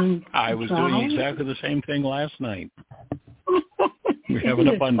hand I was dry. doing exactly the same thing last night. We have an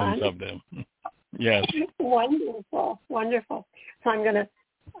abundance of them. Yes. Wonderful, wonderful. So I'm going to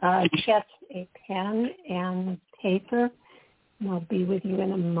get a pen and paper, and I'll be with you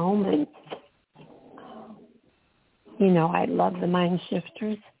in a moment. I love the mind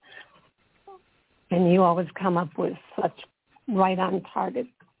shifters, and you always come up with such right-on-target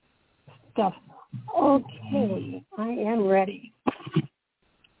stuff. Okay, I am ready.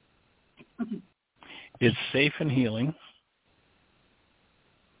 It's safe and healing.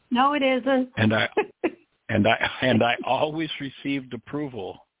 No, it isn't. And I always received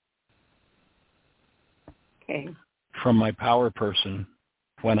approval from my power person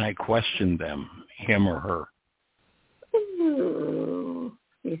when I questioned them, him or her. Ooh,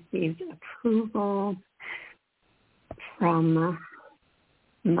 received approval from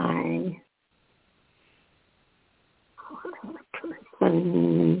my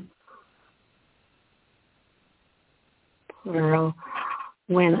person, plural,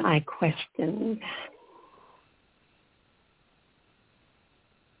 when I questioned.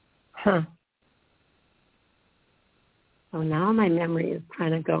 So now my memory is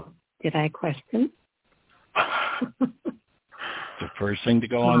trying to go, did I question? The first thing to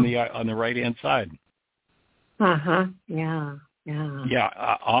go on the right-hand side. Yeah. Yeah,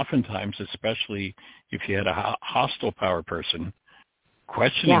 oftentimes, especially if you had a hostile power person,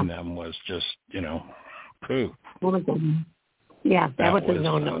 questioning them was just, poo. Yeah, that was a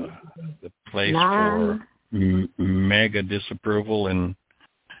no-no. The place for mega disapproval and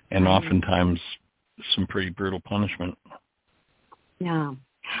oftentimes some pretty brutal punishment. Yeah.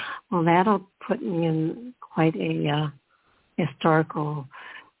 Well, that'll put me in quite a historical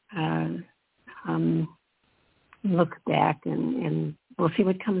look back, and we'll see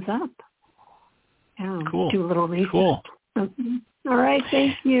what comes up. Yeah, cool. Do a little research. Cool. Okay. All right.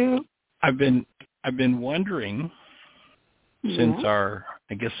 Thank you. I've been wondering since our,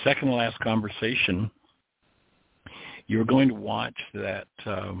 I guess, second to last conversation, you were going to watch that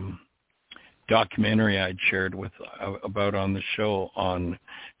documentary I'd shared about on the show on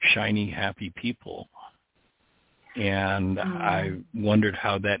shiny, happy people. And I wondered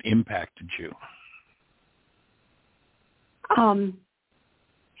how that impacted you.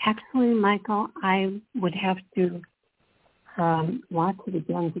 Actually, Michael, I would have to watch it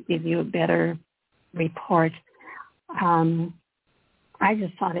again to give you a better report. I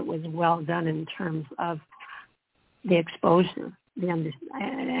just thought it was well done in terms of the exposure,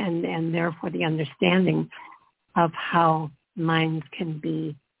 and therefore the understanding of how minds can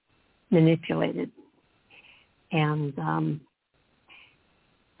be manipulated. And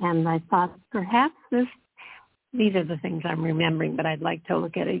I thought perhaps these are the things I'm remembering, but I'd like to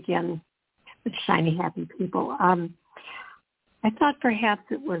look at it again with shiny, happy people. I thought perhaps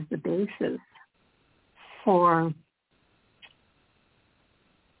it was the basis for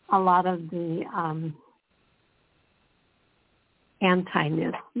a lot of the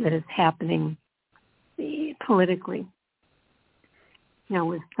anti-ness that is happening politically.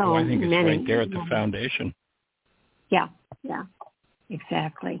 With so I think it's many, right there at the foundation. Yeah,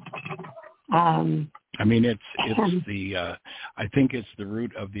 exactly. I mean, it's the I think it's the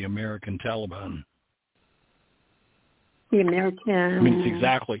root of the American Taliban. The American. I mean, it's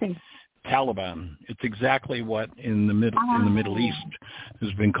exactly Taliban. It's exactly what in the Middle East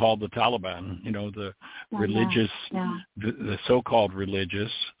has been called the Taliban. The religious, the so-called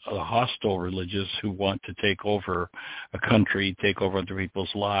religious, hostile religious who want to take over a country, take over other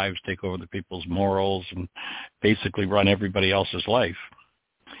people's lives, take over the people's morals, and basically run everybody else's life.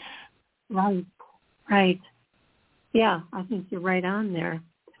 Right. Yeah, I think you're right on there.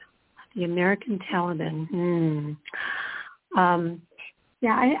 The American Taliban.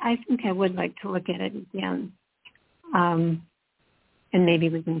 I think I would like to look at it again And maybe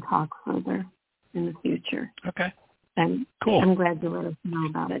we can talk further in the future. Okay. And cool. I'm glad you let us know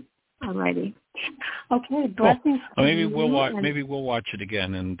about it. Alrighty. Okay. Cool. Blessings. Well, maybe we'll watch it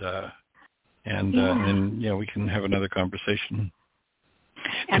again, and we can have another conversation.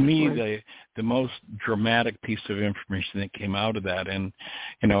 To me, the most dramatic piece of information that came out of that, and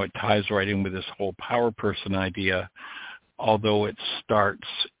it ties right in with this whole power person idea. Although it starts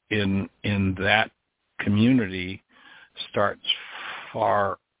in that community, starts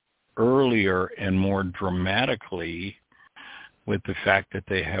far earlier and more dramatically with the fact that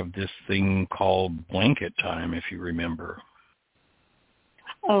they have this thing called blanket time, if you remember.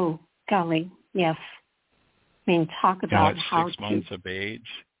 Oh, golly, yes. I mean, talk about how 6 months of age.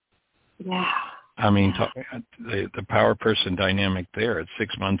 Yeah. I mean, the power person dynamic there at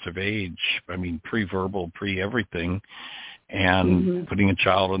 6 months of age, I mean, pre-verbal, pre-everything, and putting a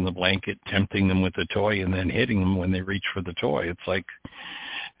child on the blanket, tempting them with a toy, and then hitting them when they reach for the toy. It's like,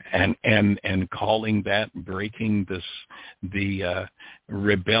 and calling that breaking the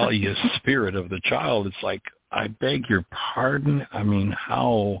rebellious spirit of the child. It's like, I beg your pardon. I mean,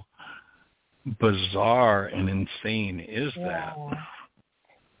 how bizarre and insane is that?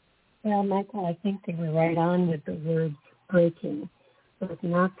 Well, Michael, I think they were right on with the word breaking. It was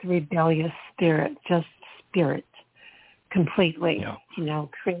not the rebellious spirit, just spirit completely,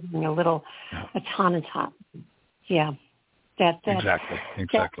 creating a little automaton. Yeah. Exactly.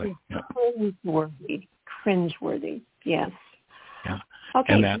 That's cringeworthy, yes. Yeah.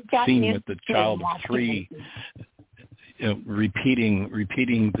 Okay, and that scene with the child of 3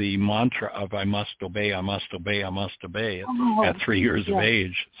 repeating the mantra of I must obey, I must obey, I must obey at 3 years of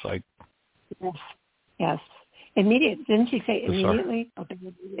age. It's like... Yes. Immediate. Didn't she say immediately? Okay,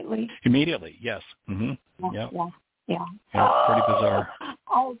 immediately. Immediately, yes. Mm-hmm. Yeah. Pretty bizarre.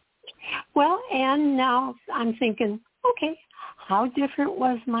 Oh, well, and now I'm thinking, okay, how different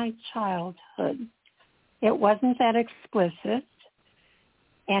was my childhood? It wasn't that explicit,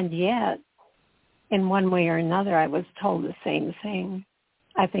 and yet, in one way or another, I was told the same thing.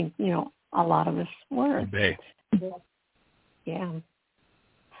 I think, a lot of us were. Obey. Yeah.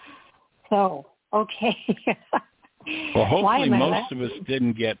 So, okay. Well, hopefully most of us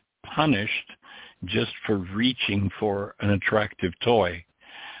didn't get punished just for reaching for an attractive toy.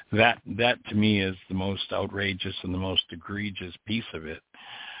 That to me is the most outrageous and the most egregious piece of it.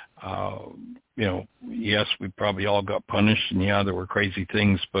 Yes, we probably all got punished, and there were crazy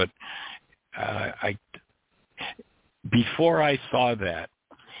things, but before I saw that,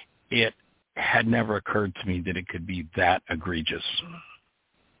 it had never occurred to me that it could be that egregious.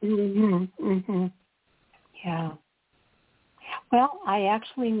 Yeah. Well, I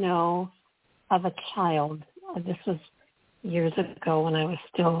actually know of a child. This was years ago when I was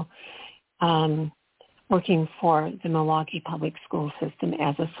still working for the Milwaukee Public School System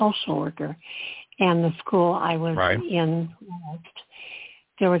as a social worker. And the school I was in,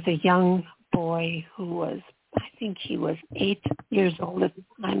 there was a young boy who was, I think he was 8 years old at the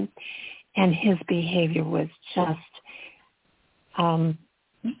time, and his behavior was just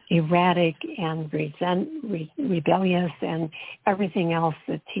erratic and rebellious and everything else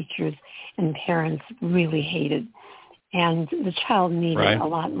that teachers and parents really hated. And the child needed a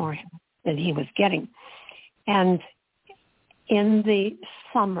lot more help than he was getting. And in the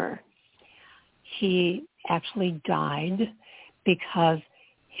summer, he actually died because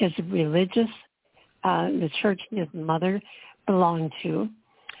his religious, the church his mother belonged to,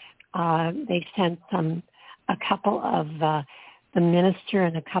 they sent a couple of the minister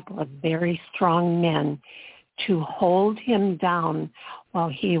and a couple of very strong men to hold him down while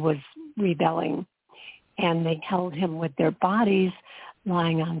he was rebelling. And they held him with their bodies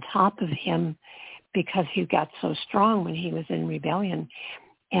lying on top of him because he got so strong when he was in rebellion.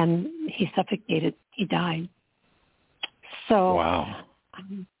 And he suffocated. He died. So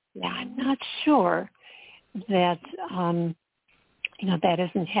I'm not sure that, that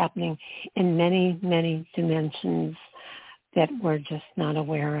isn't happening in many, many dimensions that we're just not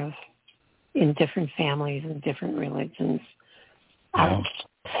aware of in different families and different religions.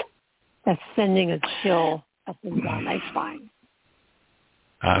 That's sending a chill up and down my spine.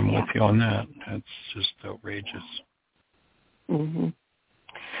 I'm with you on that. That's just outrageous. Mm-hmm.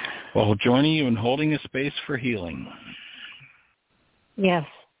 Well, joining you and holding a space for healing. Yes,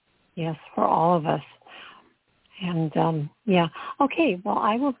 for all of us. And, okay, well,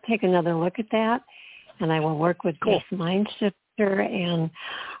 I will take another look at that, and I will work with this MindShifter, and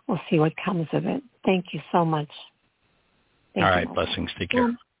we'll see what comes of it. Thank you so much. All right, blessings. Take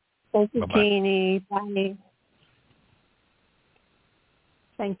care. Thank you, Bye-bye. Jeanie. Bye.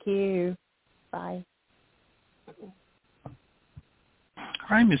 Thank you. Bye.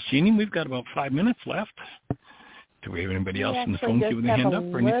 right, Miss Jeanie, we've got about 5 minutes left. Do we have anybody else in the phone queue with a hand up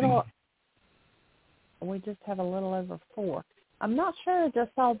or anything? We just have a little over 4. I'm not sure. I just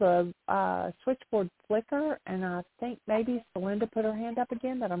saw the switchboard flicker, and I think maybe Celinda put her hand up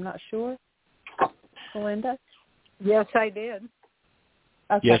again, but I'm not sure. Celinda? Yes, I did.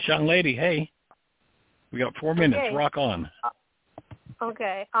 Okay. Yes, young lady. Hey, we got 4 minutes. Okay. Rock on.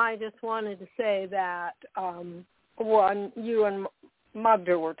 Okay. I just wanted to say that when you and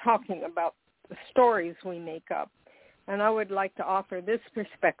Magda were talking about the stories we make up, and I would like to offer this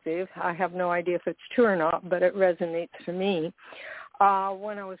perspective. I have no idea if it's true or not, but it resonates for me.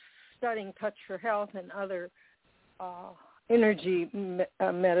 When I was studying Touch for Health and other energy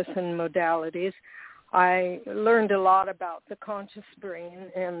medicine modalities, I learned a lot about the conscious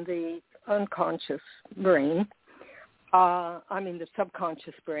brain and the unconscious brain. The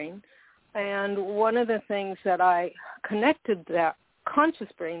subconscious brain. And one of the things that I connected that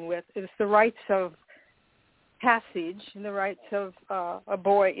conscious brain with is the rites of passage, the rites of a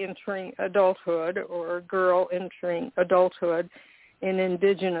boy entering adulthood or a girl entering adulthood in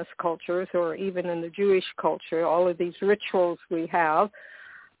indigenous cultures or even in the Jewish culture, all of these rituals we have.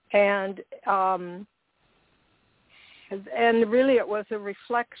 And really it was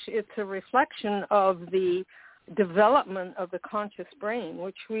it's a reflection of the development of the conscious brain,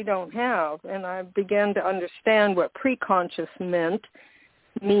 which we don't have. And I began to understand what preconscious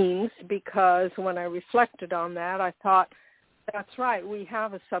means, because when I reflected on that, I thought, that's right, we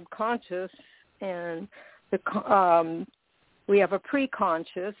have a subconscious and we have a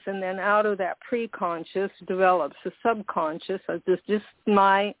preconscious, and then out of that preconscious develops a subconscious. This is just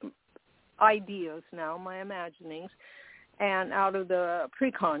my ideas now, my imaginings. And out of the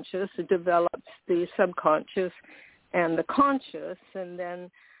preconscious, it develops the subconscious and the conscious. And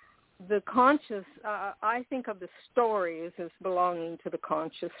then the conscious, I think of the stories as belonging to the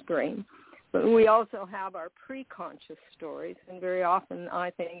conscious brain. But we also have our preconscious stories, and very often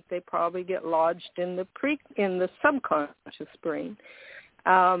I think they probably get lodged in the subconscious brain.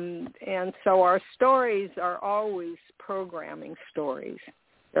 And so our stories are always programming stories.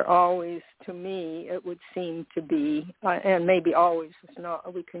 They're always, to me, it would seem to be, and maybe always is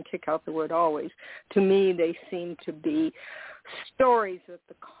not, we can kick out the word always. To me, they seem to be stories that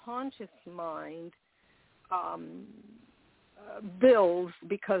the conscious mind builds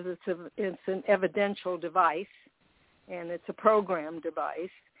because it's an evidential device and it's a program device.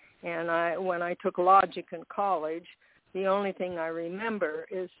 And when I took logic in college, the only thing I remember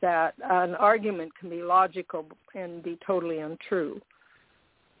is that an argument can be logical and be totally untrue.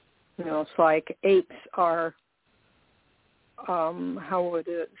 It's like apes are, how would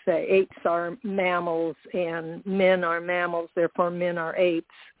it say, apes are mammals and men are mammals, therefore men are apes.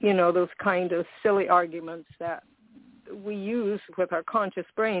 Those kind of silly arguments that we use with our conscious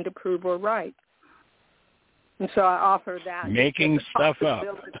brain to prove we're right. And so I offer that. Making stuff up.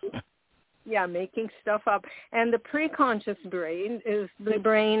 Yeah, making stuff up. And the preconscious brain is the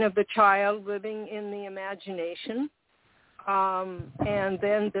brain of the child living in the imagination. And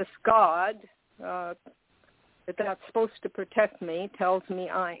then this God that's supposed to protect me tells me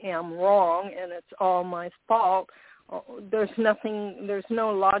I am wrong and it's all my fault. There's no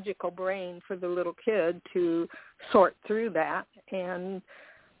logical brain for the little kid to sort through that and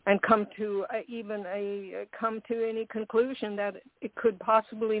come to any conclusion that it could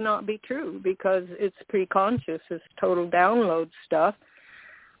possibly not be true, because it's preconscious, it's total download stuff.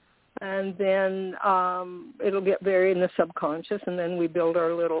 And then it'll get buried in the subconscious, and then we build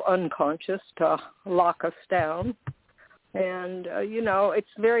our little unconscious to lock us down. And, it's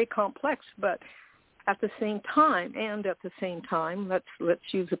very complex, but at the same time,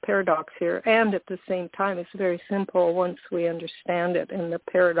 let's use a paradox here, and at the same time, it's very simple once we understand it and the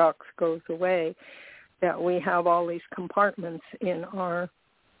paradox goes away, that we have all these compartments in our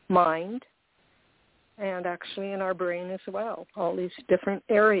mind and actually in our brain as well, all these different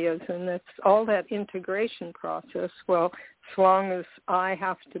areas, and it's all that integration process. Well, as long as I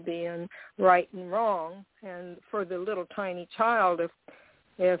have to be in right and wrong, and for the little tiny child,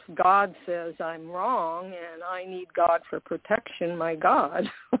 if God says I'm wrong and I need God for protection, my God,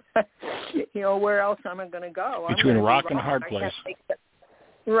 where else am I going to go? Between a rock and a hard place.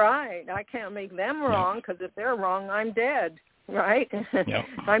 Right. I can't make them wrong, because if they're wrong, I'm dead. Right? Yep.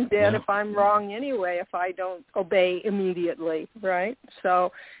 I'm dead if I'm wrong anyway, if I don't obey immediately, right?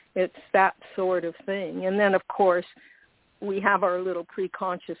 So it's that sort of thing. And then, of course, we have our little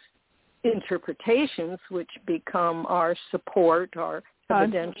preconscious interpretations, which become our support, our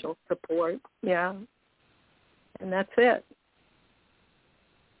evidential support. Yeah. And that's it.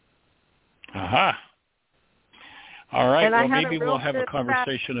 Aha. All right. And well, maybe we'll have a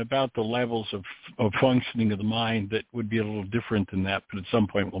conversation about the levels of functioning of the mind that would be a little different than that, but at some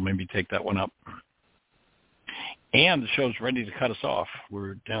point we'll maybe take that one up. And the show's ready to cut us off.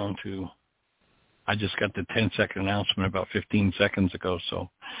 We're down to, I just got the 10-second announcement about 15 seconds ago, so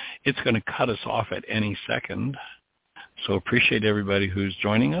it's going to cut us off at any second. So appreciate everybody who's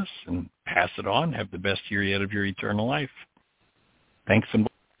joining us, and pass it on. Have the best year yet of your eternal life. Thanks and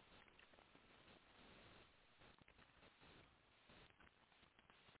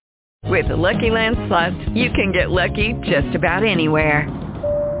With the Lucky Land Slots, you can get lucky just about anywhere.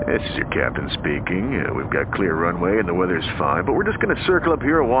 This is your captain speaking. We've got clear runway and the weather's fine, but we're just going to circle up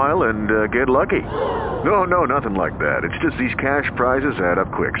here a while and get lucky. No, nothing like that. It's just these cash prizes add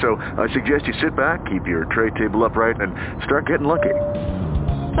up quick. So I suggest you sit back, keep your tray table upright, and start getting lucky.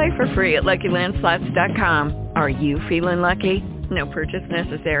 Play for free at LuckyLandSlots.com. Are you feeling lucky? No purchase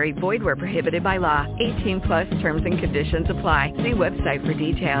necessary. Void where prohibited by law. 18+ terms and conditions apply. See website for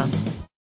details.